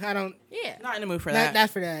 thank you. I don't. Yeah. Not in the mood for that.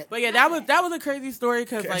 That's for that. But yeah, that was a crazy story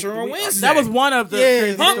because like Catch her on Wednesday. that was one of the Yeah,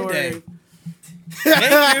 crazy Hump stories. day.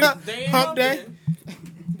 Thank you. Hump day.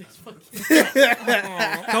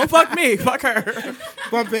 Don't fuck me, fuck her.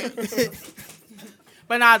 Bump it.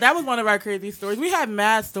 But nah, that was one of our crazy stories. We had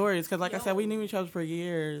mad stories because, like I said, we knew each other for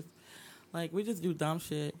years. Like we just do dumb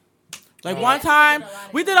shit. Like one time,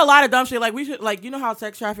 we did a lot of dumb shit. Like we should, like you know how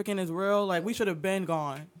sex trafficking is real. Like we should have been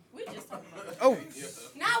gone. We just talked about it. Oh,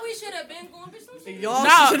 Now we should have been going, bitch. Some shit. Y'all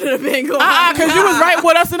No. should have been going. Because you was right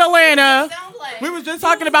with us in Atlanta. Don't play. We was just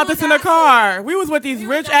talking about this in the car. We was with these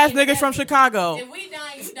rich ass niggas from Chicago. If we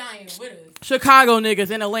dying, you dying with us. Chicago niggas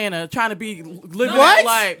in Atlanta trying to be living What? that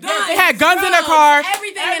life. They had guns in their Drugs, car.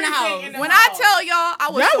 Everything in the house. When I tell y'all, I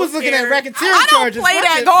was y'all so was looking at scared. racketeering I don't charges. play What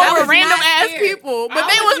that the- going That with was random not ass scared. people, but I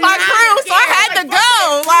they was was my not crew, so I scared. had to go.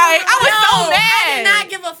 Like I was so I did mad. not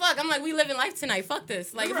give a fuck. I'm like, we living life tonight. Fuck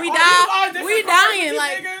this. Like, if we all die, different we cars with dying. these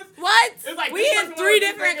Like, niggas. what? It's like We this in person 3 was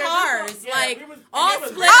different bigger, cars. this one- yeah, Like, we was- all it was-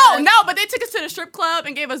 split Oh up. no, but they took us to the strip club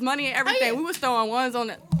and gave us money and everything. yeah. We was throwing ones on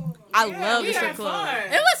it. I love the we strip had club.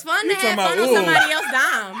 fun. It was fun to talking have fun about, on ooh. somebody else's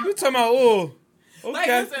dime. You talking about ooh? Like,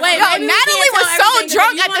 Okay. listen, Wait, Yo, maybe we Natalie can't was tell so everything, but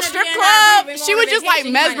drunk if you at the wanna strip be in our club, group and she go was on just like vacation,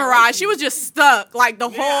 you might mesmerized. not She was just stuck like the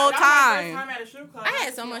whole that was my first time. at a strip club. I had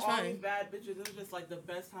just so seen much all fun. these bad bitches. It was just like the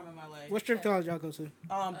best time of my life. What strip club y'all go to?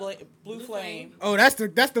 Blue Flame. Oh, that's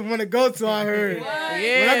the one to go to. I heard.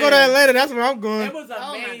 Yeah. When I go to Atlanta, that's where I'm going. It was Oh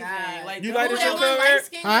my amazing. God. Like You the like Who the whole- strip that one club, Eric?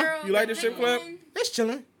 light-skinned Huh? girl? You like the The strip big club? one? It's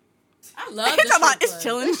chilling. I love He the talking about strip it's club.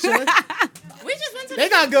 chilling. Chilling. We just went to They the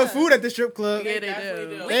got strip good club. food at the strip club. Yeah, they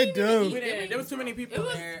definitely do. They We do. did. There was too many people It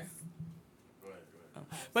was- there.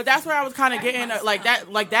 But that's where I was kind of getting like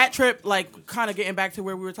that trip, like kind of getting back to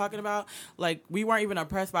where we were talking about. Like we weren't even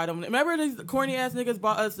impressed by them. Remember these corny ass niggas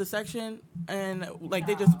bought us the section and like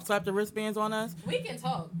they just slapped the wristbands on us, We can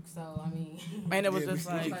talk, so I mean. and it was Yeah, just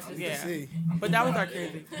we like yeah. see. But that was our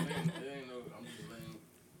crazy. It ain't no. I'm just letting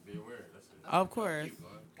you be aware. That's it. Of course. Keep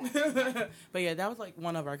going. But yeah, that was like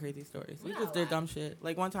one of our crazy stories. We just did dumb shit.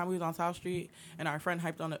 Like one time we was on South Street and our friend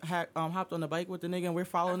hopped on the bike with the nigga and we're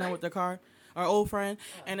following them with the car, our old friend,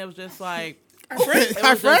 and it was just like Our it friend?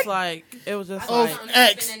 was just Oh, like.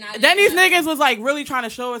 X. Then these niggas was like really trying to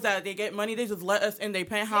show us that they get money. They just let us in their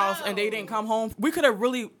penthouse and they didn't come home. We could have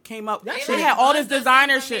really came up. That They shit- had all this buzzed us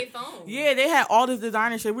designer in from shit. their phone. Yeah, they had all this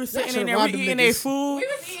designer shit. We were sitting in should've there, we robbed them eating their niggas. food.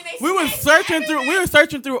 We We was searching through. We were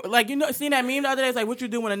searching through. Like you know, seen that meme the other day? It's like what you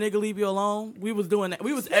do when a nigga leave you alone. We was doing that.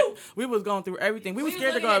 We was going through everything. We was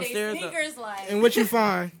scared to go upstairs. Sneakers, like, And what you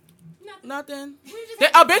find? Nothing. we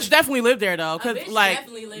just A had- bitch definitely lived there though, a cause bitch like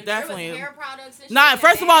definitely lived. definitely. There was hair products and shit Nah, in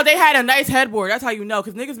first the of all, they bathroom. had a nice headboard. That's how you know,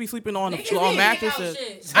 cause niggas be sleeping on Niggas on be mattresses.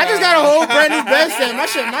 picking out shit. I just got a whole brand new bed set. My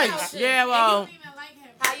shit nice. Yeah, well,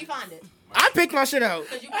 How you find it? I picked my shit out.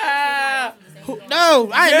 'Cause you got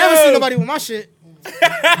No, I ain't Yo. never seen nobody with my shit.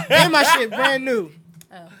 And my shit brand new.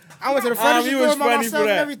 I went to the furniture you store was by funny myself for and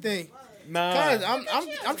that. everything. Nah. Cause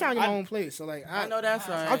I'm trying to get my own place. So like I know that's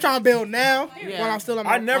right. I'm trying to build now Yeah. while I'm still on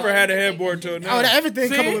my I never had a headboard till now. Oh, everything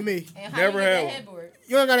See? coming with me. And how Never you get had that one. headboard?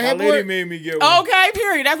 You don't got a My lady headboard? made me get one. Okay,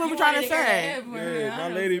 period. That's what we're trying to You wanted say. get that headboard. Yeah, my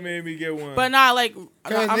lady made me get one. But nah, like, Cause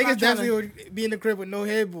I'm not niggas trying definitely to. would be in the crib with no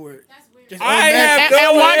headboard. I have and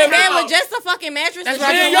no walking idea. Man, with just a fucking mattress. That's with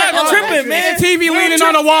right. Man, just y'all one pillow. tripping, man. TV We leaning tri-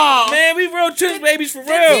 on the wall. Man, we real trick babies for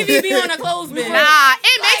The real. TV be on a clothesbin. Nah,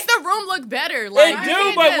 it makes the room look better. Like, They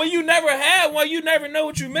do, but when you never had one, you never know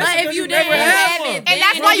what you missing But if because you you never didn't had have one. it, and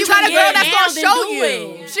that's then why you got a can girl get that's it gonna now, then show do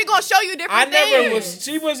you. it. She gonna show you different I never things. was.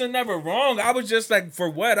 She wasn't never wrong. I was just like, for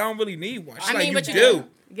what? I don't really need one. She's I like, mean, you but you do.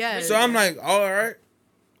 Yes. So I'm like, all right.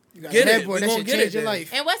 You got Get a it. headboard, We that gonna should get change it your then.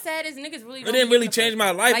 life. And what's sad is niggas really It don't didn't give really a change fuck.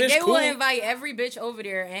 my life. Like It's they cool. will invite every bitch over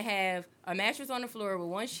there and have a mattress on the floor with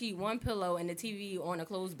one sheet, one pillow, and the TV on a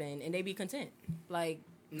clothesbin, and they be content. Like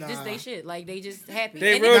just Nah. they shit. Like they just happy.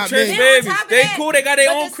 They And real not trick me. then on babies. top of They that- cool. They got their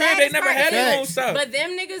but own the crib. They saddest never part had their is- own stuff. But them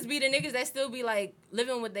niggas be the niggas that still be like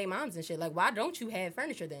living with their moms and shit. Like, why don't you have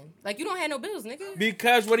furniture then? Like, you don't have no bills, nigga.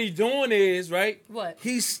 Because what he's doing is, right? What?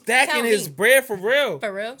 He's stacking Tell his me. bread for real.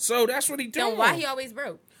 For real? So that's what he doing. Then why he always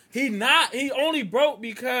broke? He not. He only broke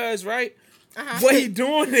because, right? Uh-huh. What he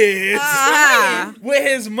doing is with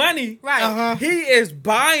his money, Right. Uh-huh. he is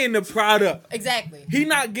buying the product. Exactly. He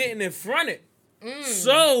not getting it fronted.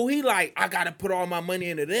 So he like, I gotta put all my money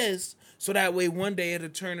into this, so that way one day it'll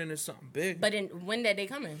turn into something big. But then when that day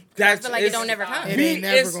coming? I That's- feel like it it's- don't never come. It ain't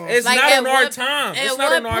never it's, gonna- it's Like, not at on our what- time. It's At not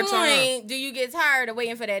what on our time. point do you get tired of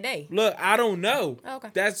waiting for that day? Look, I don't know. Okay.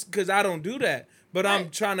 That's because I don't do that. But I'm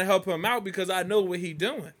Right. trying to help him out because I know what he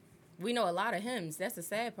doing. We know a lot of hymns. That's the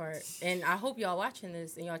sad part. And I hope y'all watching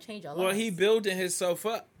this and y'all change your lives. Well, he building himself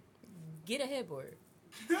up. Get a headboard.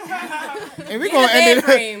 And we Get gonna a end bed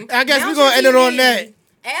frame. it. I guess Mount we gonna your end it on TV. that.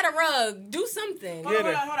 Add a rug. Do something. Hold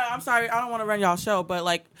on. I'm sorry. I don't want to run y'all show, but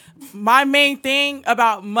like my main thing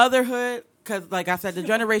about motherhood, because like I said, the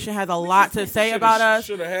generation has a lot to say about us.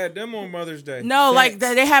 Should have had them on Mother's Day. No, like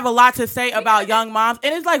they have a lot to say about young moms,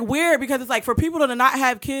 and it's like weird because it's like for people to not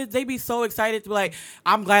have kids, they be so excited to be like,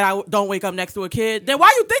 I'm glad I don't wake up next to a kid. Then why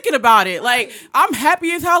are you thinking about it? Like I'm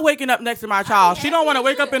happy as hell waking up next to my child. She don't want to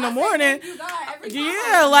wake up in the morning.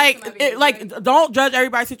 Yeah, like don't judge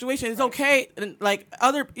everybody's situation. It's okay. And, like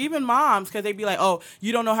other even moms, because they be like, oh,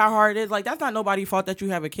 you don't know how hard it is. Like that's not nobody's fault that you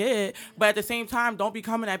have a kid. But at the same time, don't be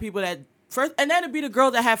coming at people that first, and then it'd be the girl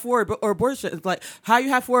that had 4 abortions. Like how you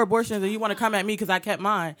have 4 abortions and you want to come at me because I kept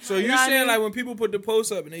mine. So You you're know what I saying mean? like when people put the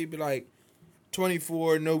post up and they be like,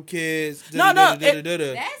 24, no kids. No,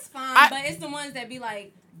 That's fine, I- but it's the ones that be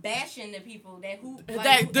like bashing the people that who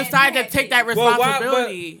that decide to take that Well, why-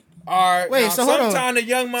 responsibility. All right. Wait, now, so hold on. sometimes the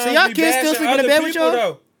young moms So y'all be kids still bashing sleep in the other bed with people, y'all?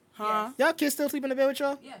 though. Huh? Y'all kids still sleep in the bed with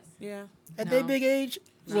y'all? Yes. Yeah. At their big age?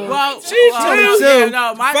 Well, She's well, two. yeah,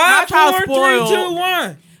 no, my 5, child's 4, 3, spoiled. 2,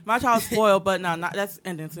 1. My child's spoiled, but no, not that's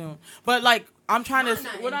ending soon. But like, I'm trying to.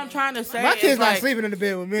 What I'm trying to say My is kid's not like, sleeping in the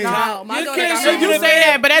bed with me. Nah, my You daughter can't got sleep her in you the say bed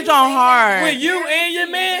that, but that's on hard. With you and your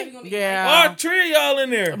man? Yeah. All 3 of y'all in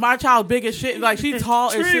there. My child big as shit. Like she's tall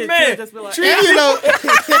as Tree shit. man. Too. Just be like, Tree- And you know,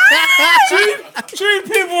 3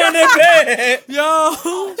 people in their bed. yo.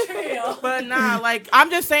 But nah, like I'm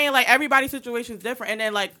just saying, like everybody's situation is different, and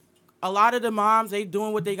then like a lot of the moms, they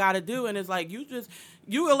doing what they got to do, and it's like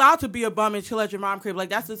you allowed to be a bum and chill at your mom crib. Like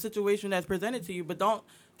that's the situation that's presented to you, but don't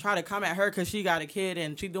try to come at her because she got a kid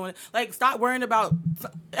and she doing it. Like stop worrying about.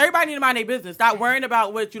 Everybody need to mind their business. Stop worrying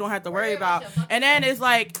about what you don't have to worry about. And then it's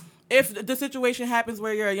like if the situation happens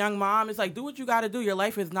where you're a young mom, it's like do what you got to do. Your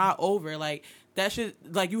life is not over. Like. That shit,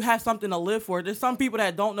 like you have something to live for. There's some people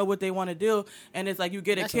that don't know what they want to do, and it's like you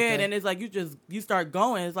get a That's kid, okay. and it's like you start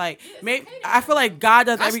going. It's like maybe I feel like God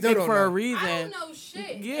does I still everything don't for a know. reason. I don't know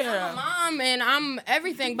shit. Yeah. I'm a mom and I'm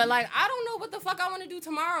everything, but like I don't know what the fuck I want to do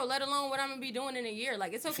tomorrow, let alone what I'm gonna be doing in a year.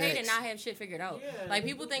 Like it's okay Facts. to not have shit figured out. Like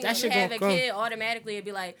people think That when you shit have a gonna come. kid, automatically it'd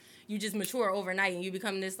be like you just mature overnight and you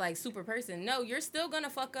become this like super person. No, you're still gonna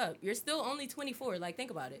fuck up. You're still only 24. Like think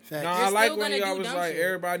about it. Facts. No, You're I like still when gonna y'all do was dumb like, shit.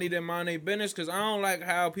 everybody need to mind their business, because I don't like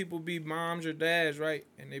how people be moms or dads, right?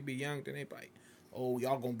 And they be young, then they be like, oh,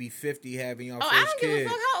 y'all gonna be 50 having y'all Oh, first I don't give kid. a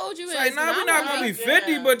fuck how old you It's is. like, nah, I'm we're not gonna be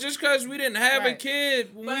 50, yeah. but just because we didn't have a Right.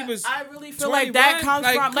 kid when we was I really feel like that 21, comes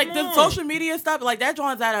like, from like come the on. social media stuff. Like that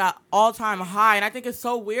joint's at an all-time high, and I think it's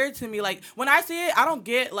so weird to me. Like when I see it, I don't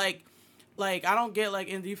get like I don't get like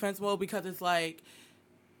in defense mode because it's like.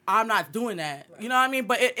 I'm not doing that. You know what I mean?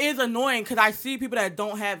 But it is annoying because I see people that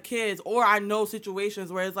don't have kids, or I know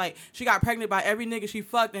situations where it's like she got pregnant by every nigga she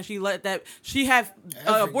fucked and she let that she have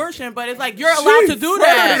abortion, but it's like you're allowed to do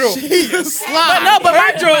that. But no, but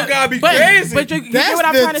that joke gotta be crazy. But you get That's what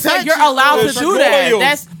I'm the trying to say. touchy You're allowed little to do that. Chicago.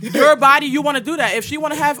 That's your body. You want to do that. If she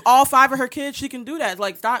want to have all 5 of her kids, she can do that.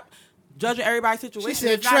 Like stop judging everybody's situation. She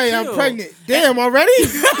said, It's not Trey, I'm you. pregnant. Damn, already?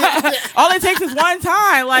 All it takes is one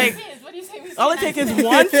time. Like What do you say? all it takes is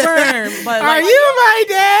one sperm. But Are like, you my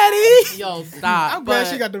daddy? Yo, stop. I'm glad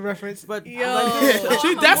But- she got the reference. But Yo.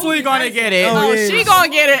 she definitely gonna get it. Oh, Oh, yeah. she gonna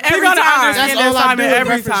get it She every gonna time. understand That's all I do assignment is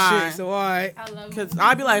every reference time. shit. So all right. I love Cause you.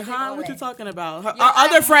 I'd be like, All huh, what that. you talking about? Yo, Our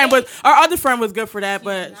other friend I- was good for that,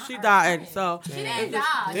 but she died. So She didn't die.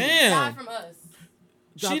 She Damn. died from us.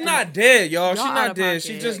 She not dead, y'all. She Y'all out not of dead. She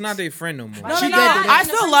pocket. just not their friend no more. no, She no, dead, I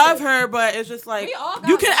dead. still love her, but it's just like We all got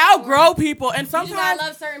you can love outgrow people, and You just gotta sometimes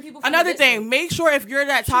love certain people. from another a distance. thing, make sure if you're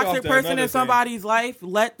that She off toxic to person another in thing. somebody's life,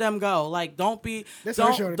 let them go. Like don't be That's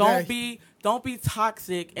our show today. don't be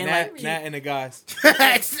toxic and Nat, like Nat and the guys.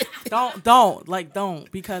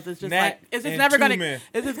 don't because it's just Nat like it's just and never two gonna men.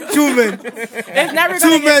 it's just Two men. it's never Two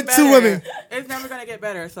gonna men, get better. two women. It's never gonna get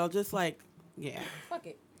better. So just like yeah. Fuck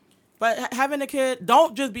it. But having a kid,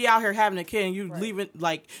 don't just be out here having a kid and you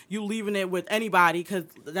leaving it with anybody because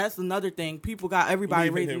that's another thing. People got everybody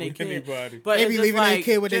Leaving raising it their with kid, anybody. but They it's be just leaving their like,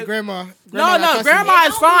 kid with their just- grandma. No, got grandma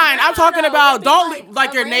custody. is fine. I'm talking about don't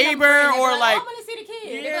like a your random neighbor friend. They or be like. I want to see the kid. They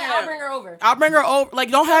be like, Yeah. I'll bring her over. I'll bring her over. Like,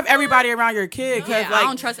 don't have everybody around your kid. Cause, Yeah, I like,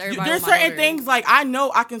 don't trust everybody There's with my certain daughter. things, like, I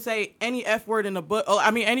know I can say any F word in the book. Oh, I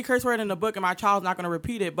mean, any curse word in the book, and my child's not going to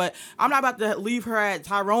repeat it. But I'm not about to leave her at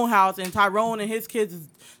Tyrone's house, and Tyrone and his kids is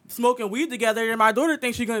smoking weed together, and my daughter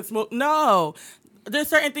thinks she's going to smoke. No. There's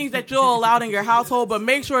certain things that you'll allow in your household, but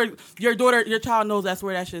make sure your child knows that's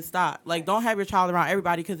where that should stop. Like, don't have your child around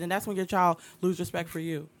everybody, because then that's when your child lose respect for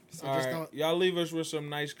you. So All just right, don't. y'all leave us with some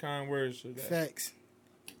nice, kind words today. Facts.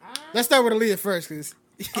 Let's start with Aaliyah first, cause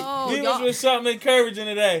Oh, Leave us y'all. with something encouraging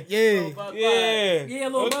today. yeah. Yeah. Yeah,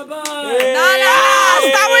 little Okay. bye-bye. Nah,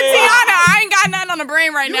 stop with Tiana. I ain't got nothing on the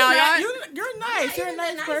brain right now, y'all. You're nice. You're a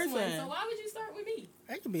nice person. One, so why would you start with me?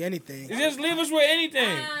 That could be anything. Just leave us with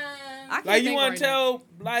anything. I can't Like you think want right to tell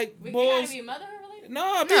like We bulls. gotta be mother related?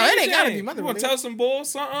 No, No, it ain't gotta be mother You want to related. tell some bulls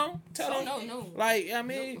something? Tell them. No. Like I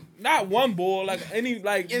mean, not one bull. Like any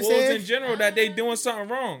like You know bulls what I'm in saying? general that they doing something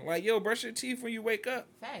wrong. Like yo, brush your teeth when you wake up.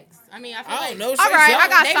 Facts. I mean, I feel I like don't know. All right, I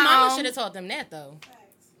got They mama some. should have taught them that though.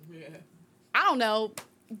 I don't know.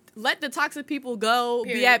 Let the toxic people go.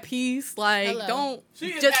 Be Period. at peace. Like Hello.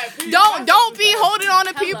 She is just at peace. don't be holding on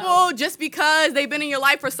to Hello. people just because they've been in your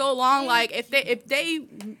life for so long. Like if they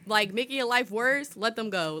like making your life worse, let them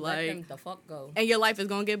go. Let Like them the fuck go. and your life is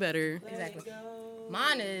gonna get better. Exactly.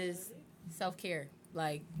 Mine is self-care.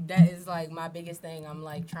 Like that is like my biggest thing I'm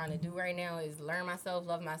like trying to do right now is learn myself,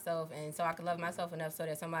 love myself, and so I can love myself enough so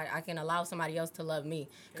that I can allow somebody else to love me.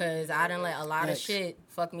 Cause I done let a lot of Facts. shit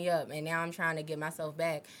fuck me up, and now I'm trying to get myself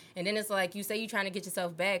back. And then it's like you say you trying to get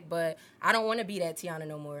yourself back, but I don't want to be that Tiana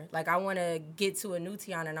no more. Like I want to get to a new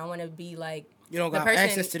Tiana, and I want to be like You don't the got person-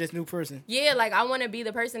 access to this new person. yeah, like I want to be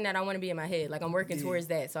the person that I want to be in my head. Like I'm working towards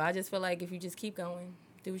that. So I just feel like if you just keep going,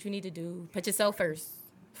 do what you need to do, put yourself first.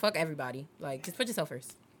 Fuck everybody. Like just put yourself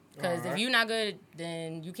first. Because if Alright. you're not good,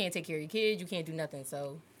 then you can't take care of your kids. You can't do nothing.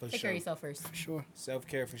 So For take care sure. of yourself first. Sure. Self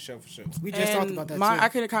care for sure, for sure. We just talked about that too. I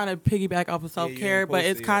could kind of piggyback off of self care, but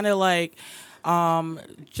it's posted kind of like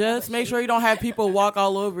just make sure you don't have people walk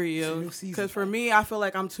all over you. new season. Because for me, I feel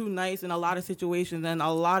like I'm too nice in a lot of situations, and a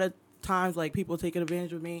lot of times like people taking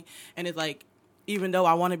advantage of me, and it's like even though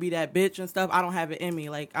I want to be that bitch and stuff, I don't have it in me.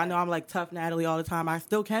 Like I know I'm like tough Natalie all the time. I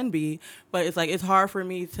still can be, but it's like it's hard for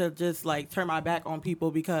me to just like turn my back on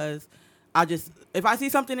people because if I see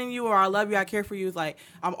something in you or I love you, I care for you, it's like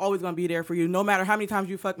I'm always gonna be there for you, no matter how many times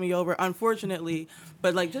you fuck me over, unfortunately.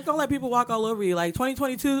 But like just don't let people walk all over you. Like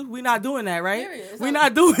 2022, we not doing that, right? Period. We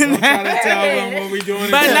not doing I'm trying to that. tell them what we doing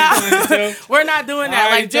in But now 2022. we're not doing that. I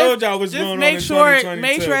already Like told just, y'all what's just going on make in sure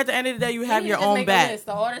 2022. at the end of the day you have You your need to own make a back. list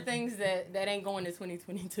of all the things that ain't going to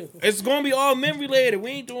 2022. It's gonna be all men related. We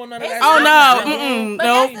ain't doing none of that. Oh, shit. no. Mm-mm. But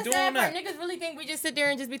Nope. that's the Doing sad part. that. Niggas really think we just sit there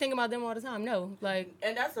and just be thinking about them all the time. No, like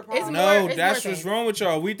And that's the It's problem. more- No, it's that's more what's things. wrall with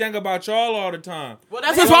y'all. We think about y'all all the time. Well,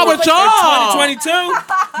 that's what's wrong with y'all.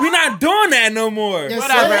 2022, we not doing that no more. Yes,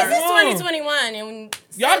 Whatever. sir. this is Come on. 2021, and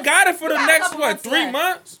Y'all got it for the got a next couple what? months 3 left.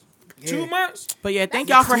 months? Yeah. 2 months? But yeah, thank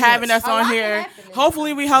y'all for having us A on lot can here. happen in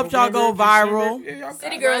Hopefully we helped y'all go November, viral. December. Yeah, y'all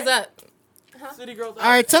City got Girls it. up. City Girls. All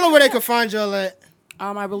right, tell them where they can find y'all at.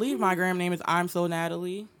 I believe my gram name is I'm So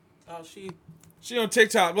Natalie. Oh, She on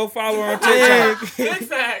TikTok. Go follow her on TikTok. Big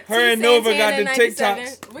fact. Her and Nova got the Santana TikToks.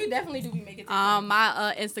 97. We definitely do be making TikToks.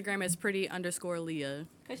 My Instagram is pretty_Leah.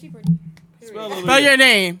 Cause she pretty. Spell your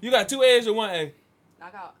name. You got 2 A's or 1 A?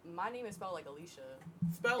 My name is spelled like Alicia.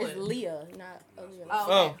 Spell It's Leah, not Aaliyah.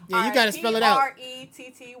 Oh. Yeah, you gotta spell it out.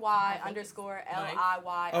 PRETTY_LIY.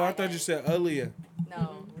 Oh, I thought you said Aaliyah.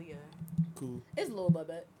 No, Leah. Cool. It's Lil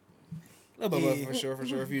Bubba. For sure,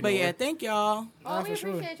 If you But know yeah, her. thank y'all. Oh, we for sure.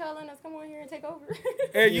 appreciate y'all letting us come on here and take over.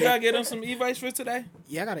 Hey, you gotta get them some e-vice for today?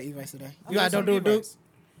 Yeah, I got an e-vice today. You Give got us don't some do it, Duke.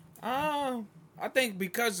 e-vice. I think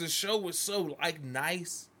because the show was so like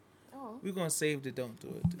nice. Oh, We're gonna save the don't do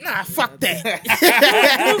it. Dude. Nah, fuck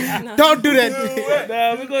that. Don't do that.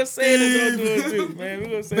 Nah, we're gonna save the don't do it, dude, man. We're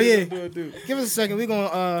gonna save But the yeah. don't do it, dude. Give us a second. We're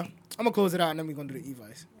gonna I'm gonna close it out and then we're gonna do the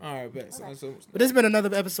e-vice. All right, bet. So, But this has been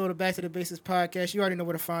another episode of Back to the Basics podcast. You already know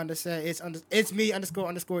where to find us at. It's me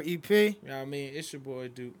 __EP. you know what I mean? It's your boy,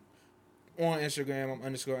 dude. On Instagram,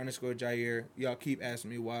 I'm __ Jair. Y'all keep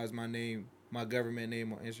asking me why is my name, my government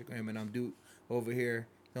name on Instagram, and I'm Duke over here.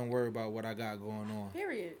 Don't worry about what I got going on.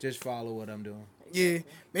 Period. Just follow what I'm doing. Yeah.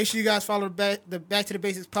 Make sure you guys follow the Back to the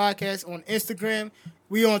Basics podcast on Instagram.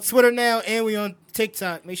 We on Twitter now and we on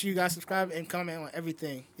TikTok. Make sure you guys subscribe and comment on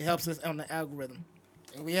everything. It helps us on the algorithm.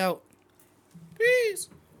 And we out. Peace.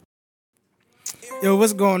 Yo,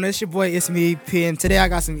 what's going on? It's your boy, It's Me, EP, and today I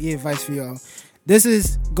got some advice for y'all.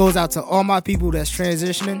 This goes out to all my people that's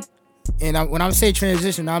transitioning. And when I say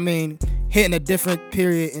transition, I mean hitting a different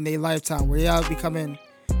period in their lifetime where y'all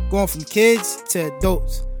going from kids to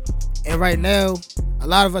adults. And right now, a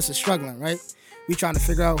lot of us are struggling, right? We trying to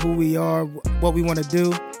figure out who we are, what we want to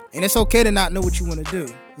do. And it's okay to not know what you want to do. You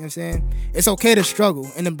know what I'm saying? It's okay to struggle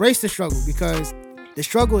and embrace the struggle because the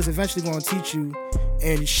struggle is eventually going to teach you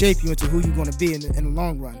and shape you into who you're going to be in the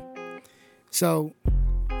long run. So,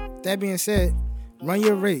 that being said, run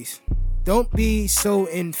your race. Don't be so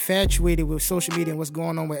infatuated with social media and what's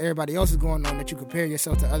going on, what everybody else is going on, that you compare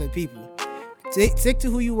yourself to other people. Stick to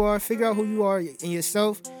who you are. Figure out who you are in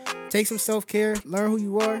yourself. Take some self-care. Learn who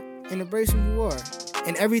you are. And embrace who you are.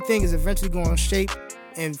 And everything is eventually going to shape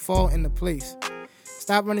and fall into place.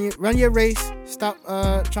 Stop run your race. Stop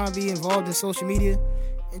trying to be involved in social media.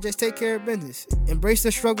 And just take care of business. Embrace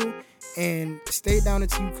the struggle. And stay down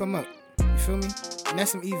until you come up. You feel me? And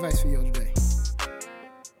that's some advice for y'all today.